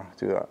an hour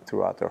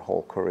throughout their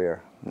whole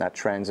career, and that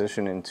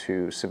transition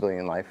into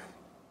civilian life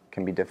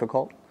can be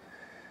difficult.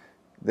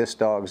 This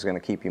dog's going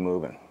to keep you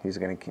moving. He's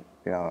going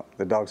to,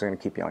 the dog's going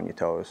to keep you on your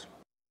toes.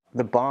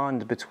 The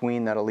bond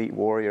between that elite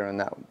warrior and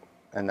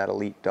that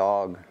elite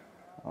dog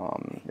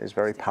is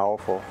very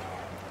powerful.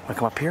 Want to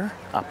come up here?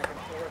 Up.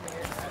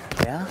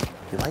 Yeah?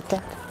 You like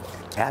that?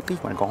 Happy?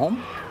 Want to go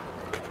home?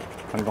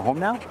 Want to go home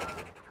now?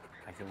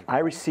 I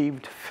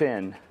received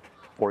Finn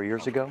 4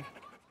 years ago.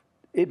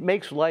 It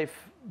makes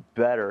life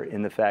better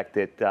in the fact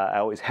that I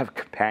always have a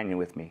companion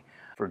with me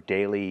for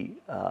daily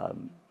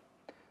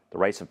the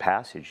rites of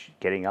passage,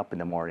 getting up in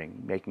the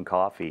morning, making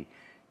coffee,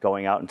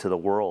 going out into the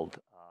world.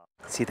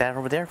 See that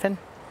over there, Finn?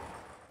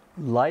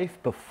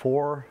 Life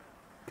before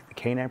the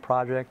Canine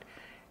Project,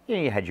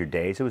 you had your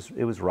days.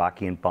 It was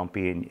rocky and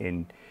bumpy,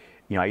 and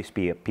I used to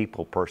be a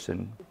people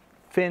person.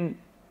 Finn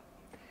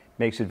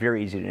makes it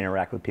very easy to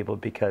interact with people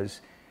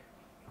because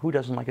who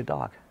doesn't like a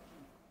dog?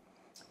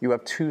 You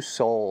have two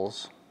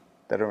souls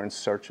that are in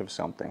search of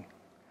something,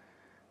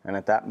 and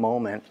at that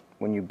moment,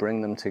 when you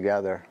bring them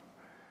together,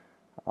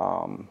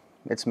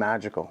 it's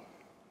magical,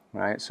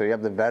 right? So you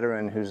have the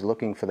veteran who's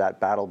looking for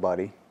that battle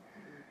buddy,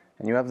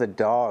 and you have the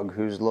dog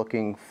who's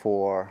looking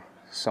for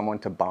someone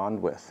to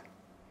bond with.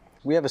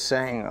 We have a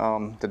saying,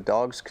 the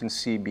dogs can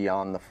see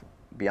beyond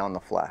the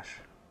flesh,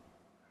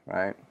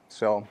 right?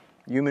 So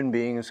human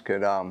beings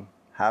could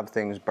have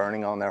things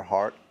burning on their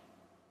heart,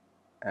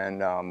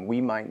 and we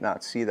might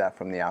not see that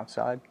from the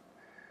outside,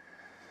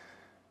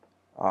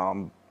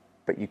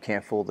 but you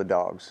can't fool the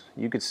dogs.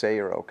 You could say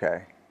you're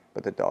okay,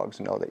 but the dogs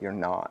know that you're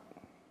not.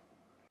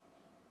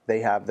 They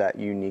have that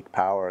unique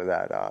power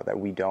that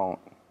we don't,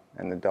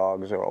 and the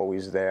dogs are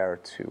always there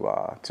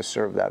to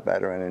serve that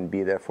veteran and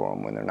be there for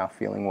them when they're not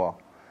feeling well.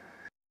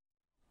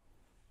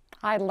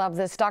 I love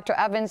this. Dr.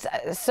 Evins,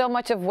 so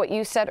much of what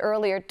you said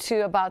earlier,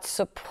 too, about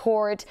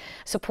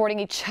supporting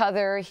each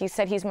other. He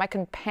said he's my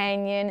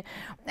companion.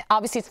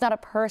 Obviously, it's not a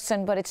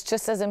person, but it's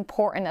just as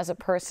important as a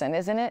person,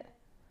 isn't it?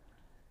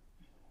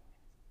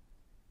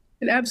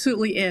 It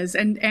absolutely is.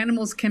 And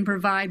animals can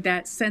provide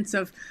that sense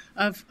of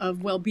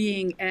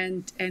well-being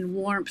and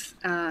warmth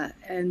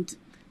and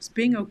just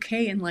being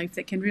okay in life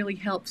that can really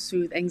help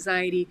soothe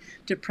anxiety,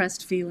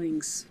 depressed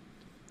feelings.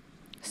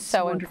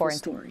 So important.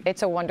 Story.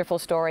 It's a wonderful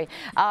story.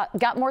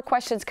 Got more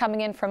questions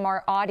coming in from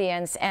our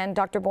audience. And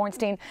Dr.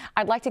 Borenstein,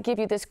 I'd like to give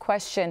you this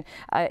question,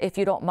 if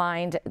you don't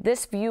mind.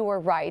 This viewer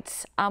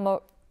writes,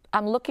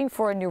 I'm looking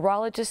for a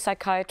neurologist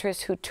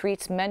psychiatrist who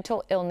treats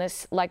mental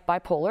illness like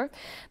bipolar.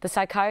 The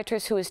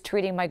psychiatrist who is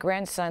treating my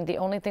grandson, the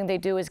only thing they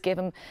do is give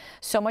him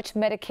so much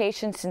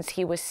medication since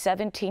he was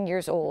 17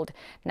 years old.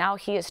 Now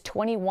he is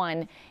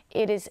 21.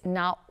 It is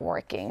not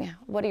working.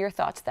 What are your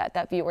thoughts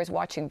that viewer is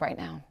watching right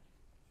now?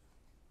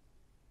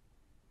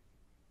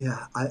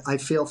 Yeah, I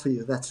feel for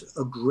you. That's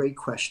a great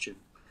question.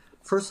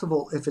 First of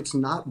all, if it's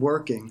not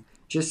working,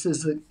 just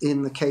as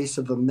in the case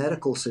of a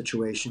medical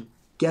situation,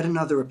 get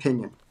another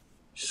opinion.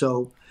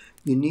 So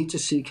you need to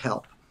seek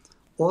help.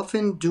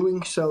 Often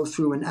doing so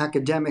through an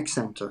academic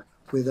center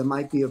where there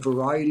might be a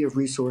variety of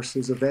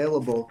resources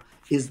available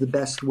is the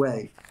best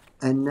way.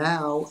 And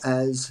now,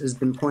 as has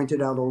been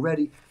pointed out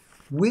already,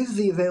 with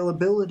the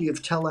availability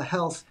of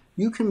telehealth,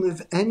 you can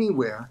live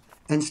anywhere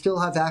and still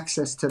have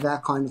access to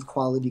that kind of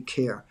quality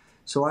care.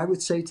 So I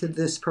would say to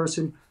this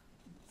person,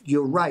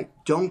 you're right,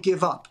 don't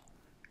give up.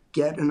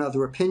 Get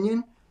another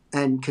opinion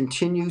and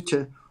continue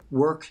to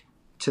work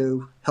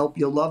to help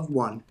your loved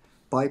one.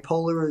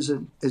 Bipolar is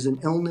an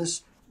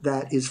illness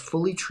that is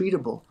fully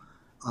treatable,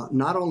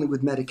 not only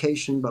with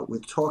medication, but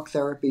with talk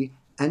therapy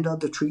and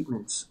other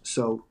treatments.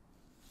 So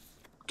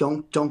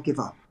don't give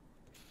up.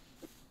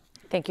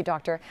 Thank you,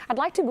 doctor. I'd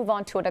like to move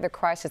on to another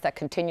crisis that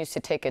continues to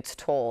take its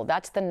toll.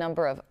 That's the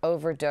number of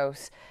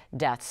overdose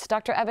deaths.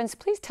 Dr. Evins,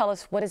 please tell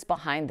us what is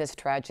behind this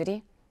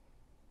tragedy.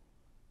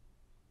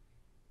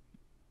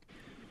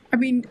 I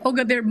mean,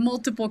 Olga, there are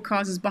multiple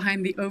causes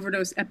behind the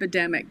overdose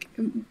epidemic.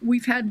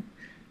 We've had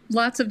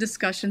lots of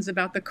discussions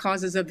about the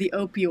causes of the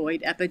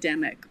opioid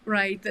epidemic,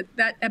 right?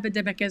 That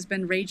epidemic has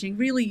been raging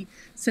really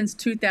since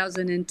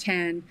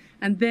 2010.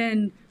 And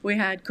then we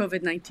had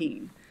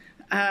COVID-19.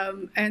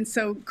 And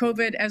so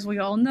COVID, as we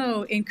all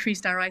know,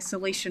 increased our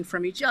isolation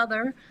from each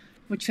other,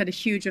 which had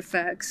huge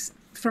effects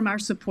from our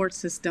support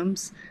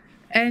systems.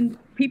 And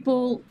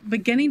people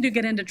beginning to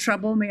get into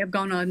trouble may have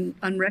gone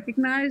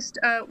unrecognized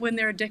when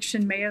their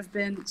addiction may have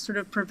been sort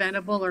of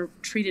preventable or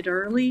treated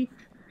early.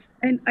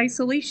 And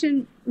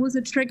isolation was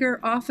a trigger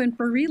often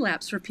for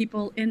relapse for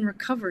people in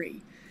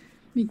recovery.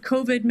 I mean,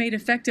 COVID made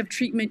effective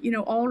treatment,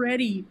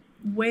 already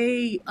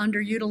way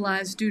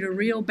underutilized due to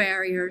real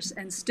barriers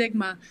and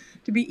stigma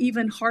to be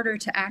even harder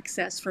to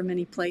access for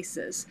many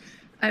places.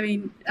 I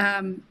mean,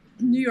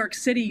 New York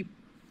City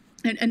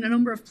and a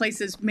number of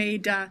places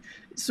made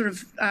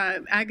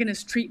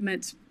agonist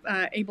treatment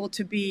able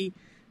to be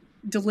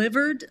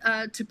delivered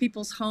to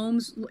people's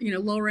homes,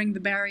 lowering the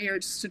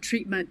barriers to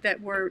treatment that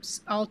were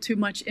all too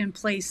much in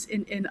place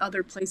in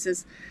other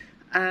places.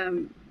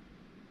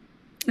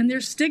 And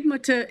there's stigma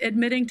to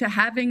admitting to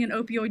having an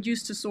opioid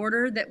use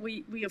disorder that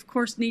we of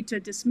course need to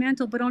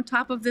dismantle. But on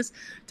top of this,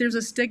 there's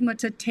a stigma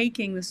to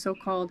taking the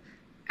so-called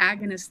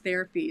agonist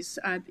therapies.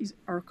 These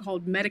are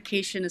called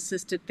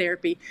medication-assisted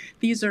therapy.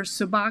 These are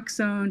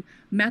Suboxone,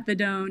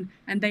 methadone,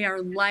 and they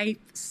are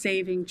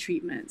life-saving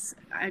treatments.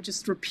 I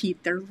just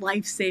repeat, they're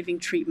life-saving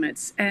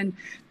treatments. And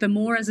the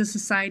more as a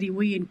society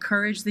we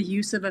encourage the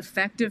use of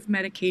effective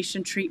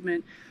medication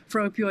treatment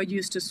for opioid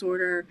use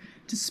disorder,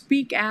 to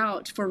speak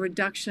out for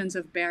reductions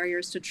of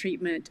barriers to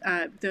treatment,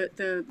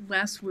 the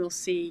less we'll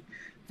see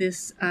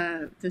this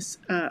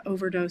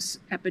overdose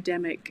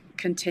epidemic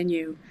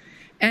continue.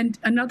 And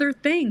another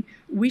thing,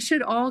 we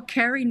should all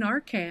carry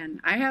Narcan.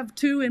 I have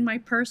 2 in my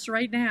purse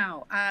right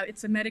now.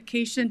 It's a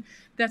medication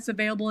that's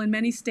available in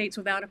many states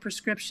without a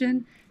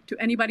prescription to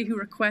anybody who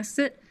requests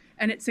it.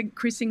 And it's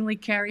increasingly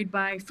carried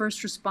by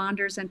first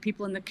responders and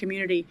people in the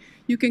community.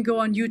 You can go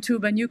on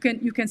YouTube and you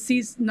can see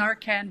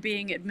Narcan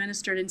being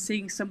administered and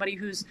seeing somebody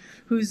who's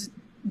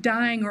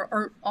dying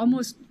or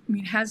almost,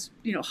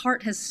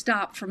 heart has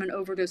stopped from an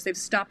overdose. They've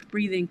stopped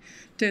breathing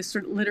to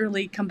sort of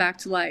literally come back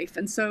to life.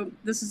 And so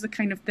this is the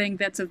kind of thing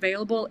that's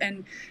available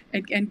and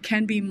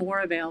can be more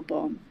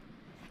available.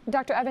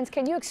 Dr. Evins,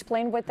 can you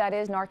explain what that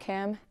is,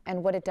 Narcan,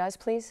 and what it does,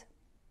 please?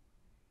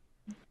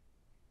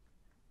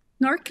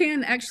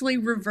 Narcan actually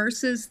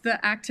reverses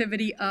the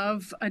activity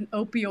of an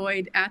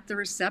opioid at the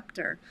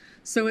receptor.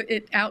 So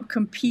it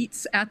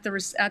outcompetes at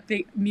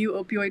the mu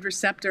opioid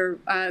receptor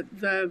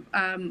the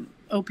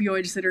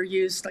opioids that are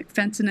used, like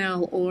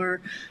fentanyl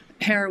or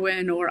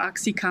heroin or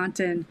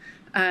OxyContin,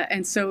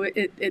 and so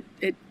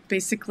it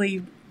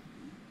basically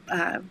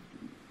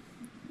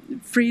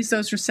frees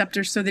those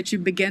receptors so that you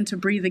begin to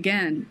breathe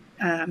again.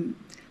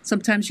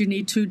 Sometimes you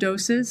need 2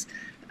 doses.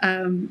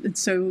 And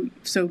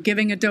so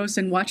giving a dose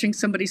and watching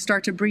somebody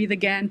start to breathe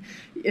again,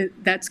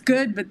 that's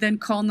good, but then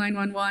call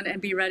 911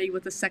 and be ready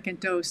with a second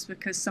dose,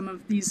 because some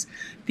of these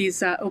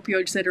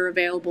opioids that are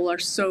available are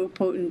so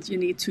potent you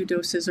need 2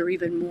 doses or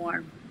even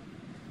more.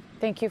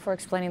 Thank you for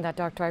explaining that,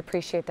 Doctor. I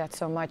appreciate that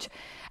so much.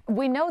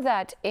 We know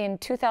that in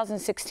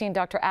 2016,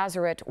 Dr.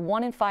 Azarette,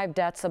 1 in 5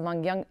 deaths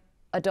among young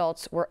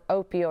adults were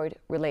opioid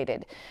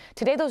related.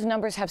 Today, those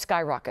numbers have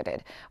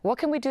skyrocketed. What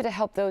can we do to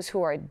help those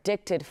who are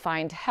addicted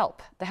find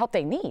help, the help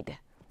they need?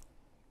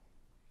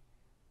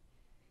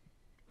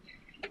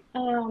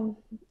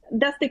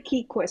 That's the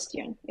key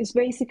question. It's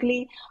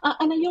basically,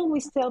 and I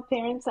always tell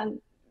parents,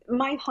 and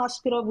my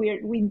hospital,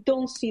 we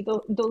don't see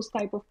those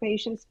type of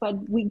patients,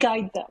 but we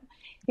guide them.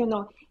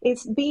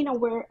 It's being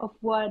aware of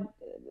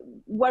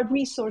what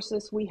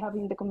resources we have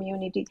in the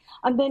community.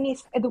 And then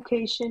it's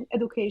education,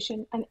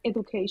 and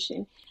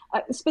education,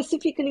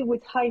 specifically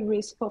with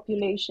high-risk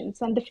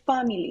populations and the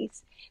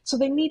families. So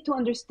they need to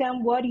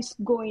understand what is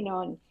going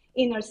on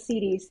in our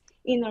cities,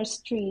 in our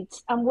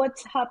streets, and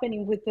what's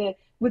happening with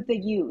the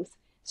youth.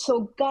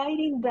 So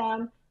guiding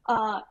them,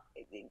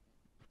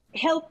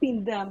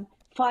 helping them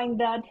find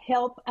that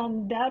help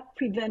and that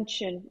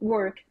prevention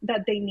work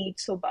that they need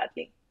so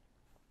badly.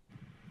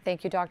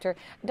 Thank you, Doctor.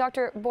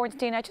 Dr.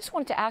 Borenstein, I just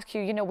wanted to ask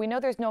you, we know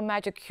there's no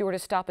magic cure to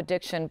stop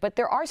addiction, but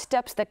there are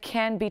steps that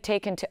can be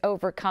taken to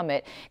overcome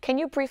it. Can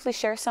you briefly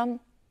share some?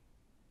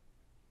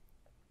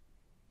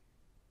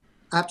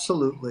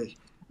 Absolutely.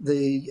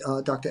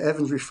 Dr.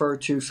 Evins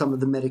referred to some of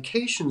the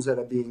medications that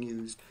are being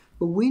used,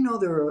 but we know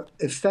there are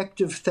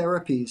effective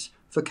therapies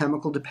for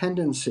chemical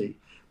dependency,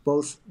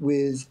 both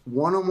with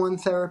one-on-one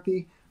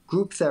therapy,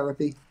 group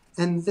therapy,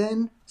 and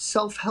then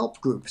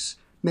self-help groups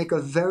make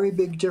a very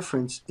big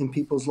difference in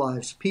people's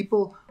lives.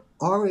 People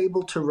are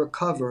able to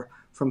recover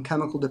from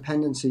chemical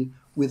dependency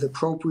with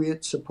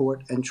appropriate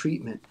support and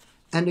treatment.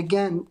 And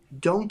again,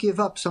 don't give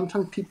up.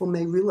 Sometimes people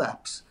may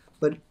relapse,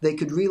 but they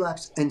could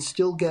relapse and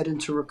still get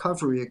into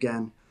recovery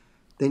again.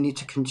 They need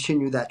to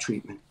continue that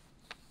treatment.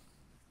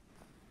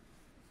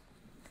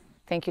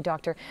 Thank you,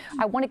 Doctor.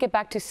 I want to get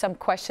back to some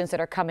questions that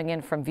are coming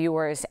in from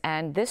viewers.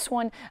 And this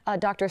one,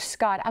 Dr.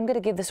 Scott, I'm going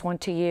to give this one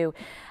to you.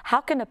 How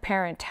can a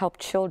parent help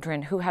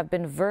children who have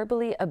been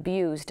verbally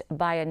abused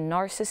by a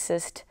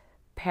narcissist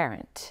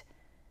parent?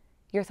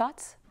 Your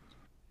thoughts?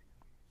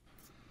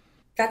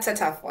 That's a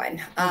tough one.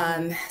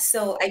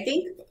 So I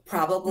think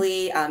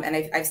probably, and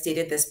I've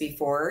stated this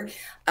before,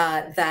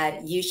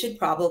 that you should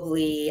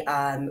probably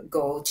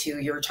go to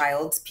your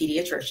child's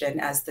pediatrician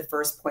as the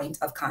first point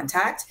of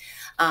contact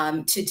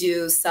to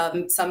do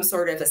some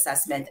sort of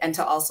assessment, and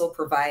to also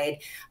provide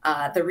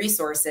the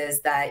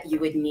resources that you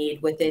would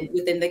need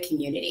within the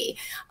community.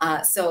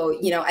 So,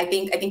 you know, I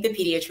think the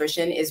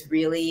pediatrician is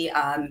really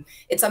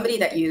it's somebody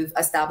that you've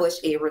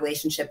established a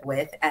relationship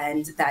with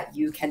and that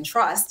you can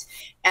trust,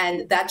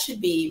 and that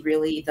should be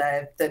really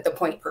the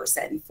point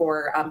person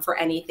for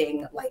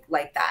anything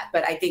like that.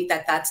 But I think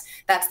that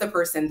that's the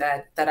person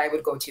that I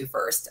would go to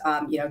first,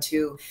 you know,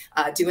 to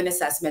do an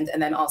assessment,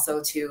 and then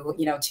also to,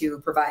 you know, to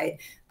provide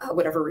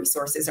whatever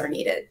resources are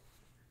needed.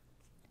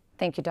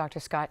 Thank you, Dr.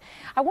 Scott.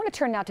 I want to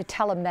turn now to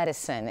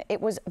telemedicine.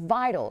 It was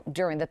vital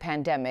during the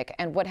pandemic,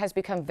 and what has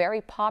become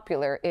very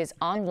popular is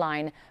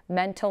online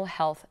mental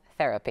health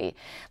therapy.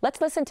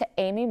 Let's listen to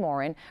Amy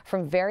Morin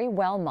from Very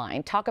Well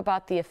Mind talk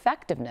about the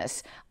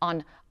effectiveness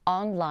on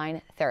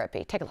online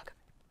therapy. Take a look.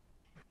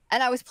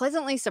 And I was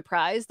pleasantly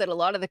surprised that a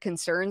lot of the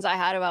concerns I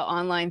had about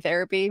online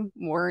therapy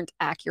weren't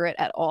accurate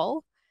at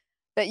all.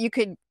 That you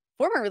could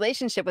form a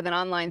relationship with an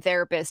online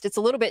therapist. It's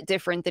a little bit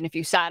different than if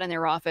you sat in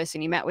their office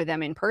and you met with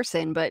them in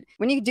person. But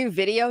when you do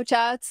video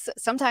chats,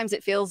 sometimes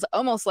it feels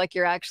almost like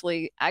you're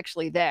actually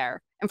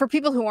there. And for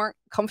people who aren't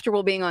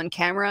comfortable being on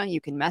camera,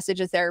 you can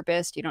message a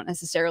therapist. You don't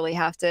necessarily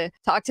have to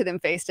talk to them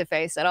face to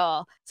face at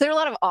all. So there are a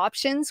lot of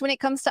options when it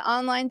comes to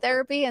online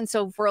therapy. And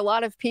so for a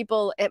lot of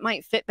people, it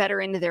might fit better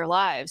into their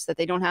lives, that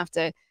they don't have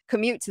to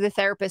commute to the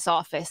therapist's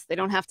office. They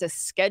don't have to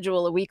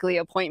schedule a weekly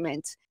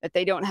appointment, that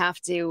they don't have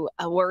to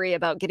worry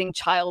about getting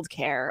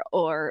childcare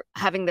or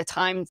having the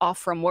time off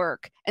from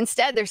work.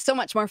 Instead, there's so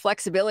much more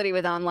flexibility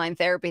with online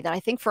therapy that I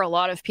think for a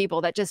lot of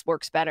people that just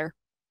works better.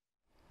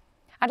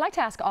 I'd like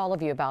to ask all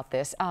of you about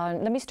this.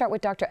 Let me start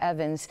with Dr.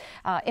 Evins.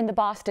 In the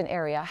Boston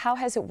area, how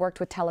has it worked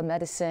with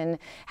telemedicine?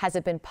 Has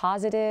it been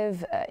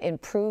positive?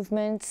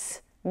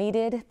 Improvements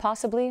needed,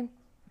 possibly?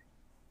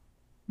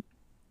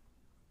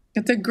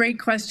 That's a great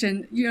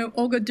question. You know,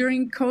 Olga,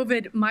 during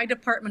COVID, my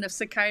department of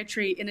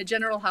psychiatry in a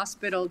general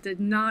hospital did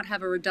not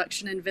have a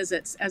reduction in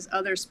visits as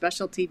other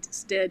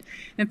specialties did.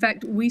 In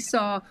fact, we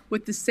saw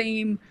with the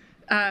same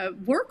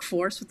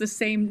workforce, with the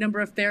same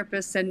number of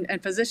therapists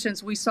and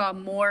physicians, we saw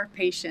more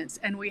patients,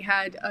 and we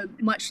had a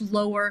much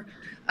lower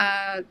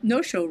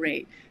no-show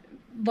rate,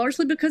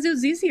 largely because it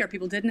was easier.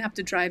 People didn't have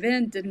to drive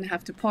in, didn't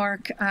have to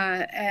park,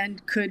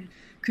 and could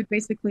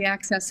basically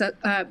access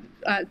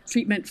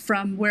treatment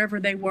from wherever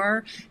they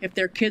were. If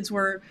their kids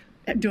were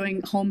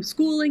doing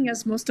homeschooling,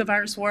 as most of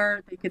ours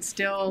were, they could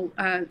still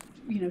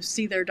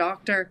see their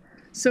doctor.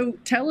 So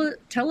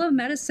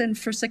telemedicine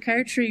for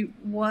psychiatry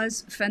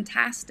was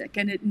fantastic,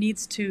 and it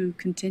needs to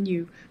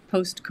continue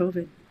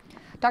post-COVID.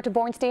 Dr.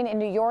 Borenstein, in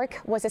New York,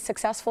 was it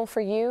successful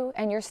for you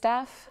and your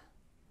staff?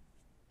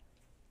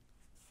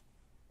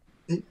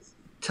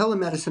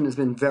 Telemedicine has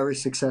been very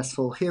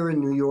successful here in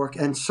New York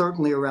and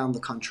certainly around the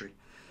country.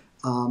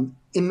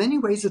 In many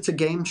ways, it's a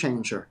game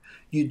changer.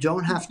 You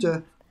don't have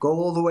to go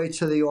all the way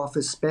to the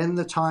office, spend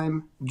the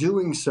time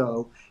doing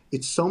so.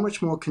 It's so much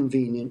more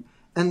convenient.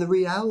 And the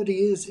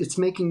reality is it's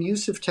making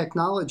use of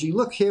technology.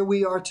 Look, here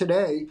we are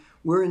today.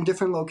 We're in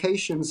different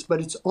locations,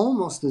 but it's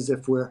almost as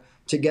if we're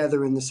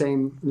together in the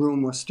same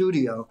room or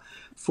studio.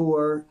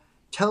 For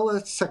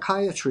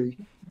telepsychiatry,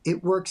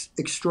 it works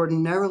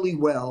extraordinarily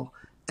well.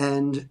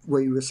 And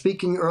we were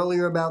speaking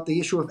earlier about the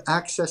issue of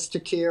access to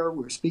care.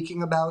 We're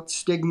speaking about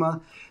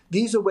stigma.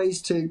 These are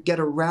ways to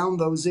get around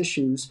those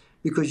issues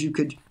because you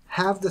could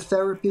have the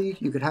therapy,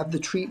 you could have the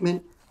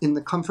treatment in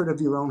the comfort of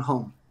your own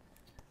home.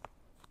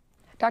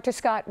 Dr.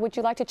 Scott, would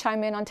you like to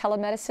chime in on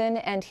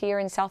telemedicine and here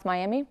in South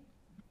Miami?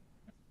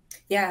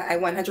 Yeah, I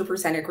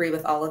 100% agree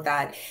with all of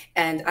that.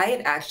 And I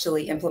had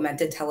actually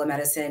implemented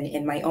telemedicine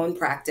in my own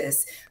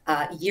practice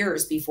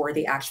years before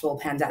the actual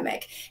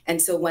pandemic. And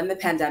so when the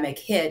pandemic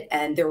hit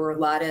and there were a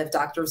lot of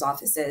doctors'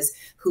 offices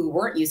who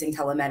weren't using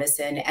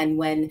telemedicine, and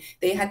when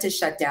they had to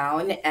shut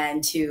down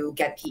and to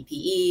get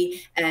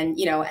PPE and,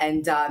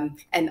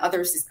 and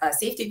other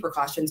safety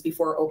precautions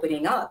before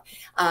opening up,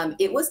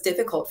 it was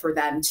difficult for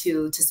them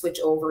to switch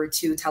over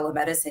to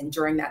telemedicine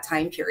during that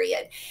time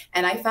period.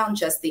 And I found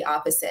just the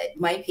opposite.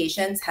 My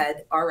patients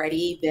had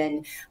already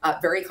been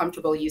very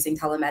comfortable using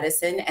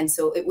telemedicine. And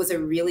so it was a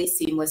really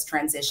seamless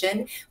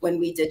transition when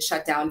we did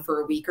shut down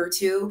for a week or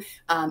two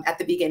at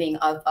the beginning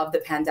of the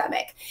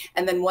pandemic.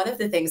 And then one of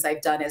the things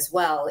I've done as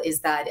well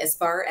is that as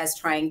far as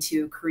trying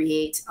to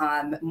create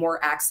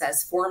more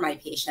access for my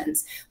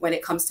patients when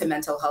it comes to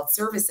mental health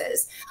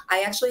services,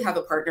 I actually have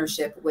a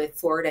partnership with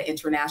Florida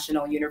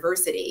International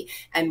University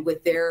and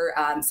with their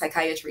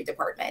psychiatry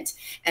department.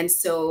 And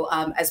so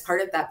as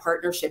part of that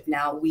partnership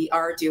now, we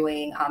are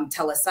doing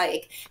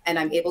telepsych, and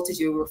I'm able to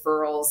do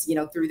referrals,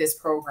 through this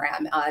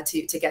program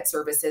to get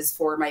services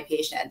for my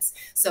patients.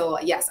 So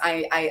yes,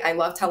 I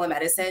love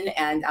telemedicine,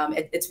 and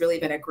it's really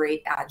been a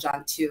great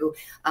adjunct to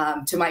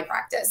my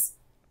practice.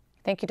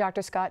 Thank you,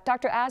 Dr. Scott.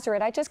 Dr.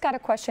 Azeret, I just got a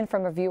question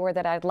from a viewer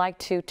that I'd like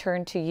to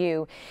turn to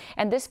you.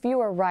 And this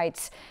viewer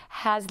writes,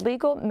 has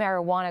legal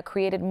marijuana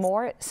created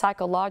more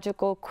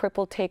psychological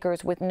cripple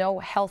takers with no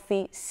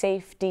healthy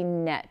safety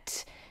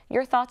net?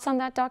 Your thoughts on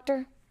that,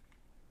 doctor?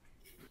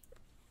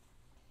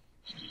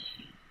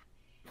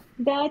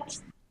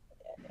 That's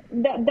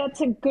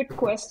a good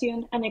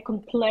question and a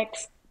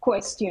complex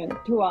question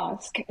to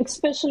ask,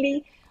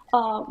 especially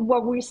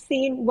what we're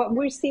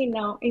seeing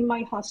now in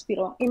my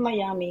hospital in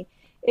Miami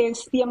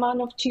is the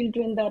amount of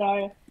children that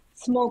are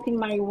smoking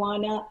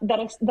marijuana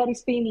that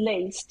is being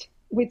laced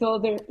with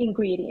other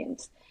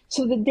ingredients.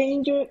 So the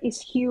danger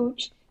is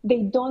huge.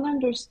 They don't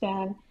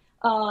understand.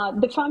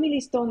 The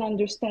families don't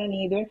understand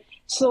either.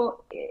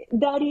 So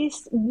that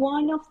is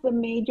one of the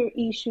major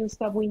issues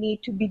that we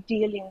need to be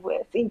dealing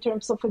with in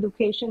terms of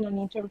education and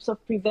in terms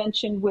of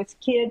prevention with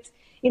kids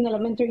in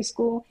elementary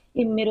school,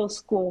 in middle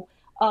school.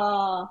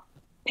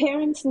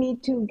 Parents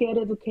need to get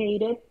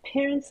educated.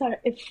 Parents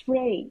are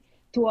afraid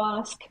to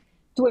ask,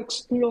 to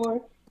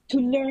explore, to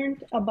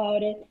learn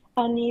about it.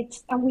 And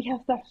we have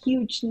that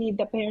huge need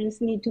that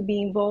parents need to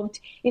be involved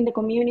in the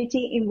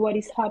community, in what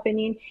is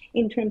happening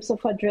in terms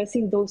of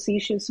addressing those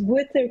issues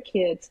with their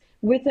kids,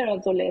 with their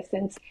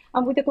adolescents,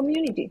 and with the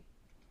community.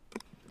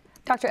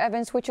 Dr.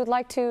 Evins, would you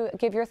like to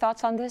give your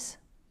thoughts on this?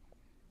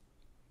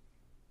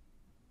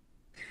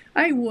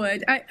 I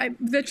would.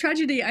 The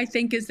tragedy, I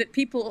think, is that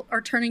people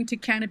are turning to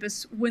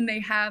cannabis when they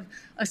have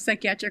a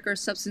psychiatric or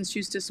substance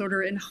use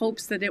disorder in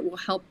hopes that it will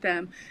help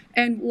them.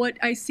 And what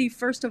I see,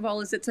 first of all,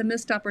 is it's a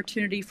missed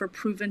opportunity for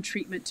proven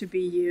treatment to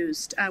be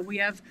used. We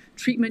have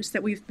treatments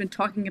that we've been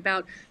talking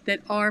about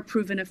that are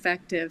proven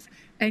effective.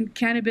 And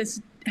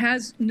cannabis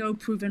has no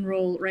proven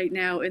role right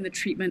now in the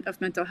treatment of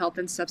mental health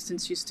and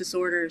substance use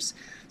disorders.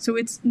 So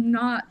it's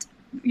not,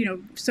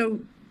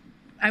 so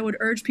I would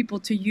urge people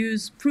to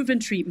use proven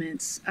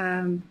treatments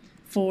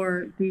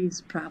for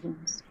these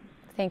problems.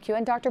 Thank you.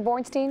 And Dr.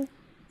 Borenstein?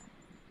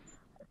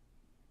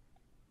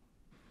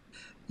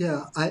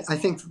 Yeah, I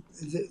think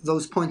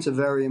those points are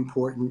very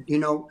important.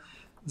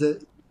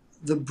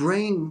 The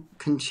brain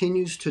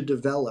continues to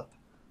develop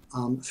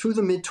through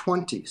the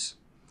mid-20s.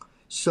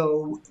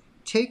 So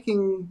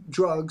taking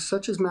drugs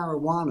such as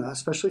marijuana,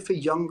 especially for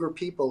younger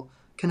people,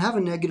 can have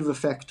a negative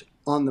effect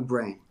on the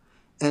brain.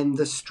 And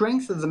the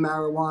strength of the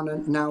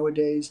marijuana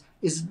nowadays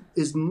is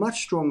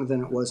much stronger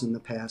than it was in the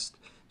past.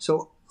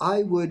 So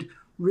I would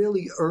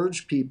really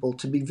urge people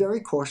to be very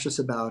cautious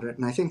about it.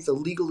 And I think the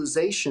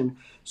legalization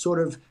sort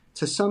of,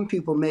 to some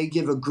people, may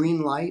give a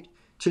green light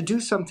to do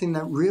something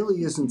that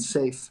really isn't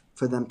safe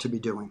for them to be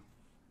doing.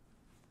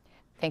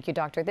 Thank you,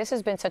 Doctor. This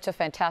has been such a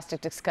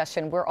fantastic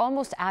discussion. We're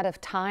almost out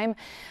of time.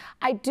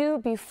 I do,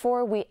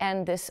 before we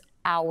end this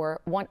hour,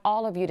 want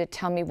all of you to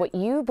tell me what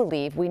you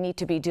believe we need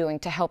to be doing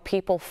to help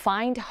people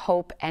find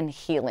hope and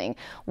healing.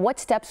 What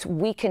steps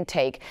we can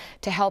take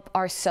to help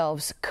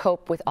ourselves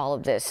cope with all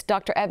of this.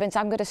 Dr. Evins,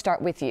 I'm going to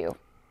start with you.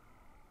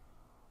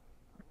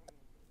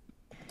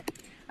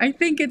 I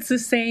think it's the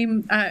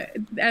same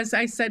as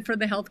I said for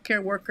the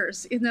healthcare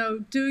workers.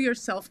 Do your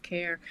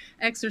self-care,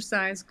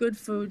 exercise, good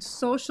food,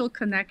 social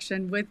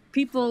connection with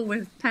people,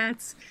 with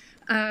pets.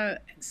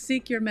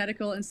 Seek your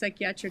medical and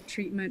psychiatric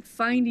treatment.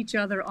 Find each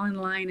other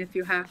online if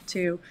you have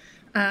to.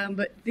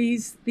 But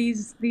these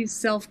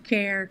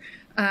self-care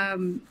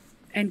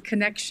and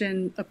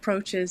connection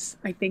approaches,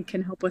 I think,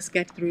 can help us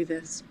get through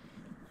this.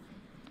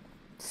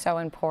 So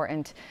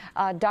important.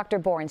 Dr.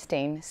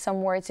 Borenstein,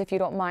 some words, if you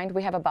don't mind.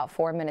 We have about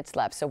 4 minutes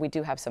left, so we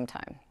do have some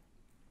time.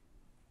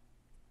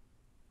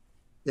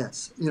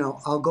 Yes.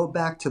 I'll go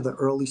back to the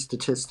early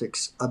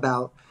statistics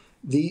about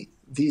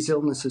these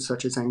illnesses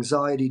such as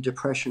anxiety,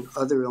 depression,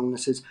 other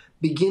illnesses,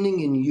 beginning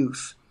in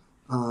youth,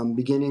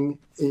 beginning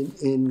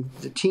in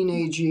the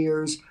teenage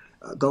years,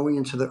 going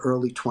into the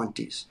early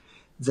 20s.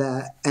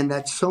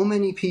 That so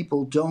many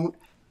people don't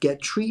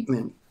get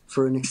treatment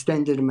for an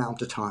extended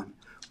amount of time.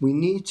 We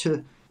need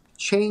to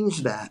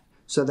change that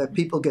so that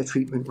people get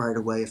treatment right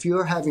away. If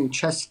you're having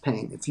chest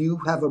pain, if you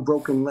have a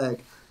broken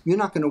leg, you're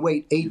not going to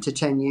wait 8 to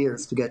 10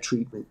 years to get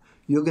treatment.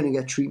 You're going to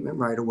get treatment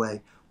right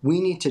away. We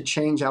need to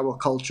change our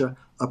culture.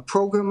 A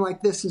program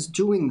like this is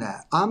doing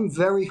that. I'm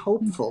very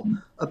hopeful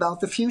about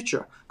the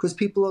future because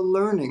people are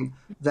learning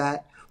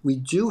that we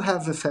do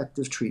have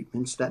effective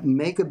treatments that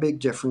make a big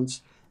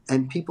difference,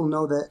 and people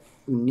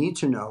need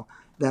to know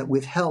that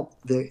with help,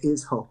 there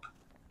is hope.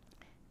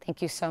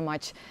 Thank you so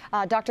much.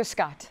 Dr.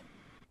 Scott.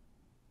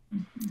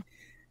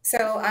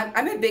 So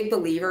I'm a big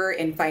believer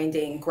in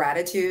finding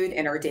gratitude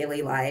in our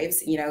daily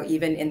lives,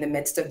 even in the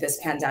midst of this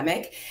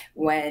pandemic,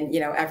 when,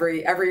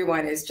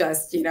 everyone is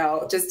just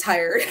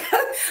tired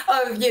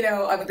of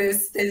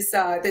this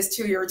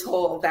 2-year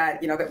toll that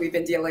we've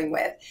been dealing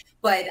with.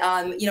 But,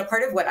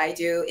 part of what I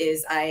do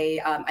is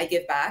I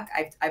give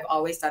back. I've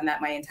always done that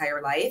my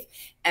entire life.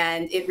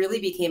 And it really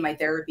became my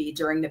therapy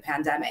during the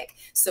pandemic.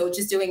 So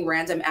just doing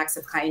random acts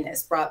of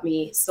kindness brought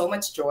me so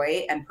much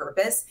joy and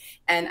purpose.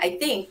 And I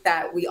think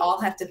that we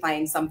all have to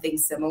find something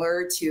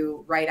similar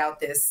to write out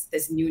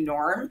this new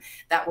norm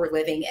that we're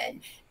living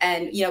in.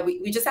 And,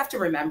 we just have to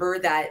remember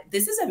that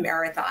this is a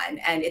marathon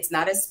and it's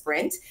not a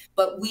sprint,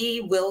 but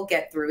we will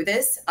get through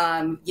this,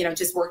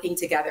 just working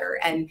together.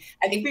 And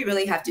I think we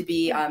really have to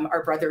be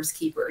our brother's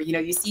keeper.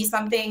 You see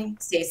something,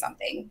 say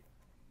something.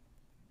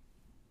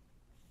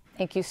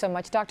 Thank you so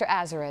much. Dr.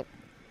 Azeret.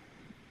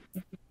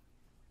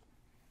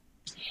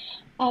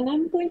 And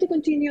I'm going to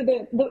continue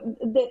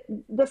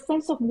the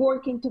sense of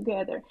working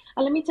together.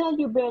 And let me tell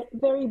you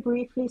very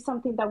briefly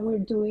something that we're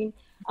doing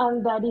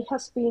and that it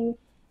has been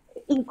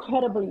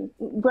incredibly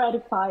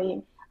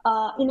gratifying.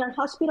 In our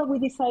hospital, we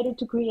decided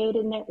to create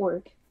a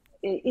network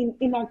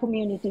in our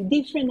community,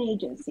 different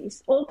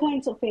agencies, all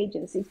kinds of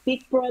agencies,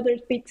 big brothers,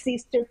 big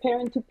sister,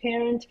 parent to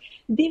parent,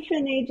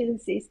 different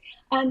agencies.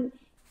 And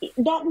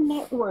that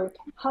network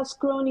has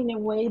grown in a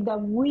way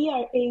that we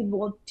are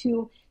able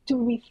to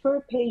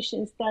refer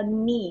patients that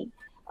need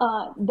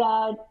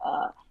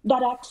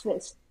that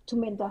access to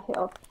mental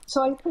health.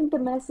 So I think the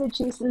message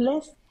is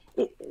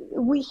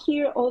we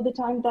hear all the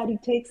time that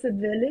it takes a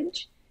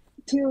village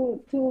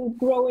to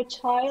grow a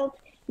child.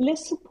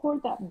 Let's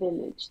support that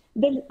village.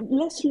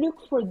 Let's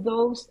look for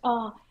those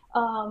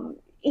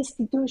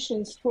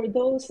institutions, for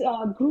those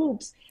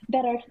groups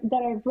that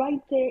are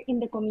right there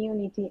in the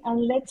community,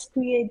 and let's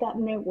create that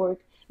network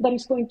that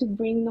is going to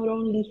bring not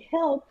only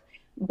help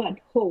but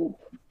hope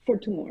for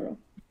tomorrow.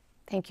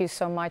 Thank you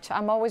so much.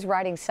 I'm always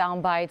writing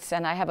sound bites,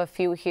 and I have a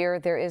few here.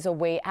 There is a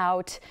way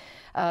out.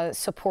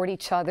 Support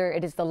each other.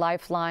 It is the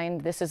lifeline.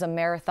 This is a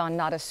marathon,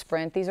 not a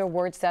sprint. These are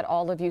words that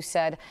all of you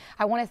said.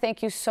 I want to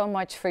thank you so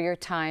much for your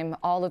time,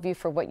 all of you,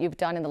 for what you've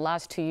done in the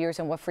last 2 years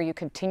and what you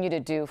continue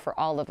to do for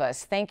all of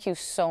us. Thank you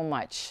so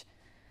much.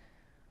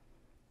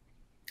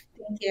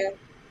 Thank you.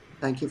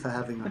 Thank you for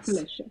having us.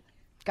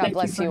 God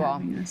bless you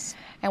all.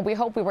 And we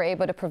hope we were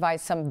able to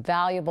provide some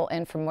valuable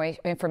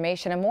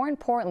information and, more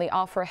importantly,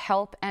 offer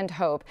help and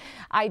hope.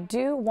 I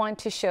do want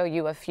to show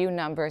you a few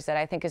numbers that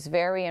I think is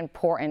very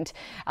important.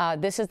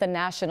 This is the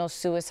National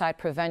Suicide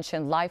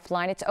Prevention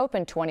Lifeline. It's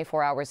open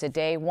 24 hours a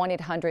day,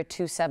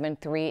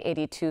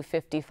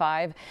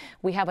 1-800-273-8255.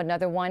 We have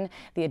another one,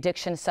 the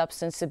Addiction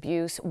Substance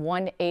Abuse,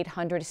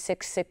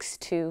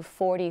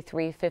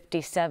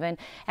 1-800-662-4357.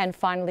 And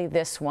finally,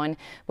 this one,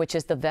 which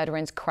is the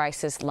Veterans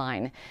Crisis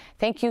Line.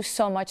 Thank you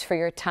so much for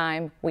your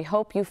time. We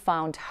hope you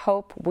found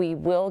hope. We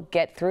will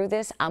get through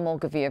this. I'm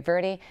Olga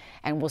Villaverde,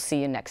 and we'll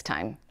see you next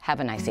time. Have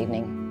a nice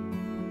evening.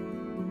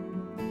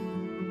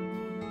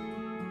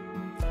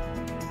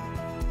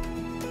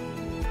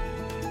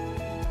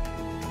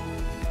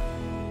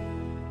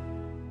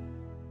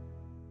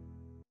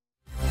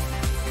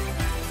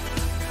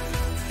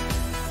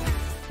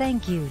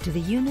 Thank you to the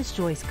Eunice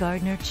Joyce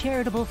Gardiner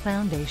Charitable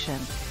Foundation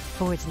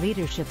for its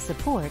leadership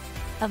support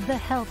of the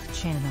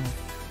Health Channel.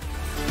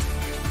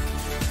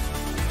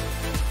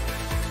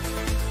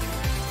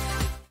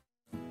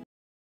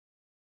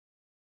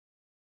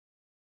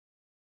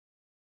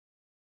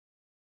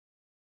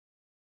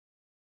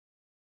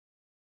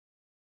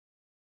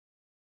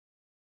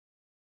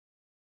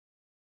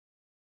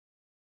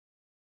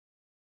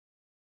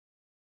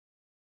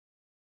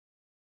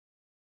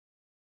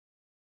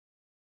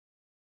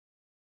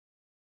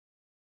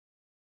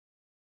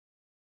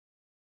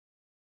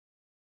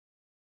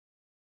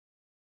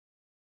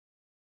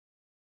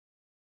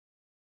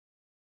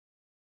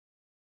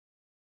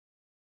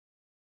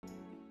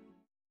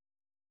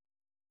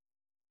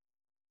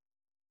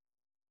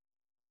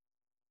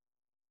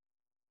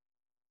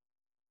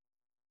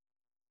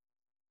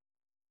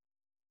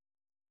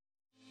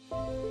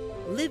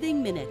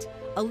 Living Minute,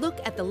 a look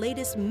at the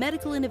latest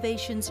medical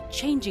innovations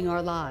changing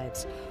our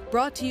lives.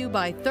 Brought to you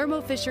by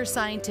Thermo Fisher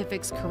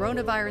Scientific's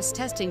coronavirus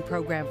testing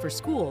program for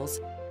schools.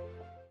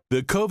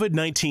 The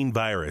COVID-19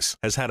 virus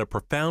has had a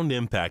profound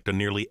impact on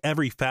nearly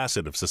every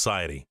facet of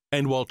society.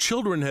 And while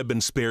children have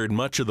been spared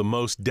much of the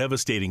most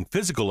devastating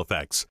physical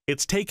effects,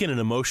 it's taken an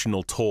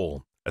emotional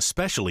toll,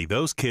 especially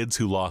those kids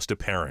who lost a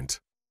parent.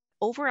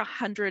 Over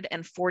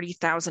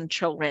 140,000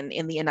 children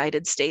in the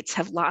United States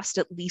have lost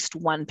at least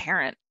one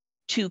parent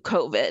to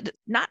COVID.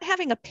 Not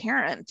having a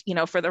parent,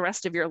 for the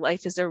rest of your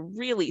life is a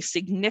really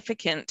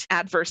significant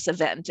adverse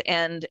event.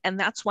 And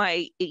that's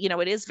why,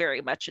 it is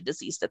very much a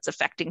disease that's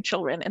affecting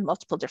children in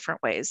multiple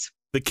different ways.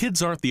 The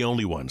kids aren't the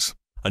only ones.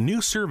 A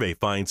new survey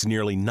finds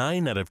nearly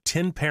 9 out of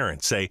 10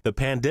 parents say the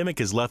pandemic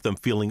has left them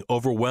feeling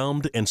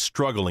overwhelmed and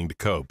struggling to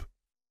cope.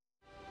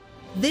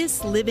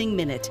 This Living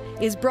Minute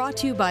is brought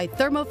to you by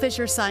Thermo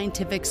Fisher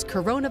Scientific's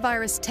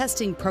coronavirus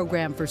testing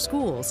program for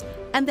schools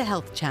and the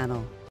Health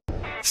Channel.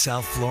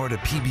 South Florida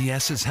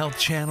PBS's Health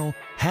Channel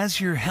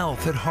has your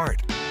health at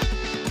heart.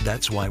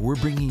 That's why we're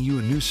bringing you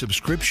a new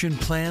subscription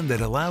plan that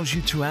allows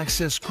you to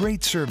access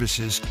great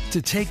services to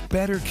take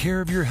better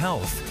care of your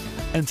health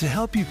and to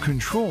help you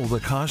control the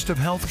cost of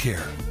health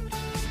care.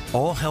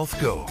 All Health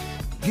Go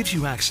gives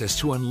you access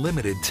to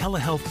unlimited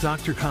telehealth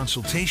doctor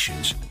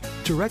consultations,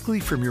 directly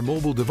from your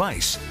mobile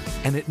device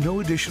and at no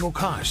additional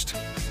cost.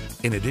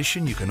 In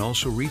addition, you can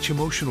also reach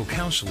emotional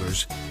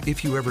counselors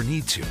if you ever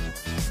need to.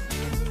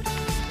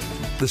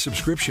 The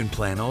subscription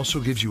plan also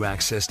gives you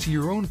access to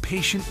your own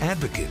patient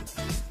advocate,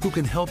 who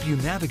can help you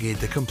navigate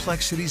the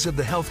complexities of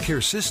the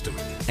healthcare system,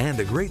 and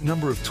a great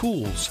number of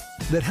tools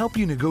that help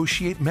you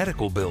negotiate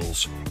medical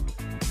bills,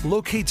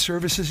 locate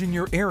services in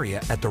your area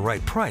at the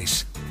right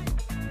price,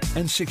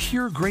 and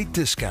secure great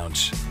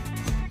discounts.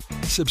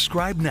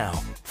 Subscribe now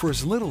for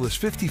as little as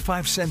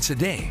 55 cents a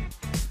day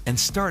and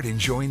start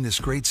enjoying this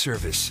great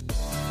service.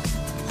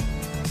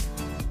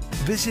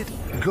 Visit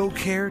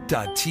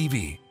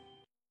gocare.tv.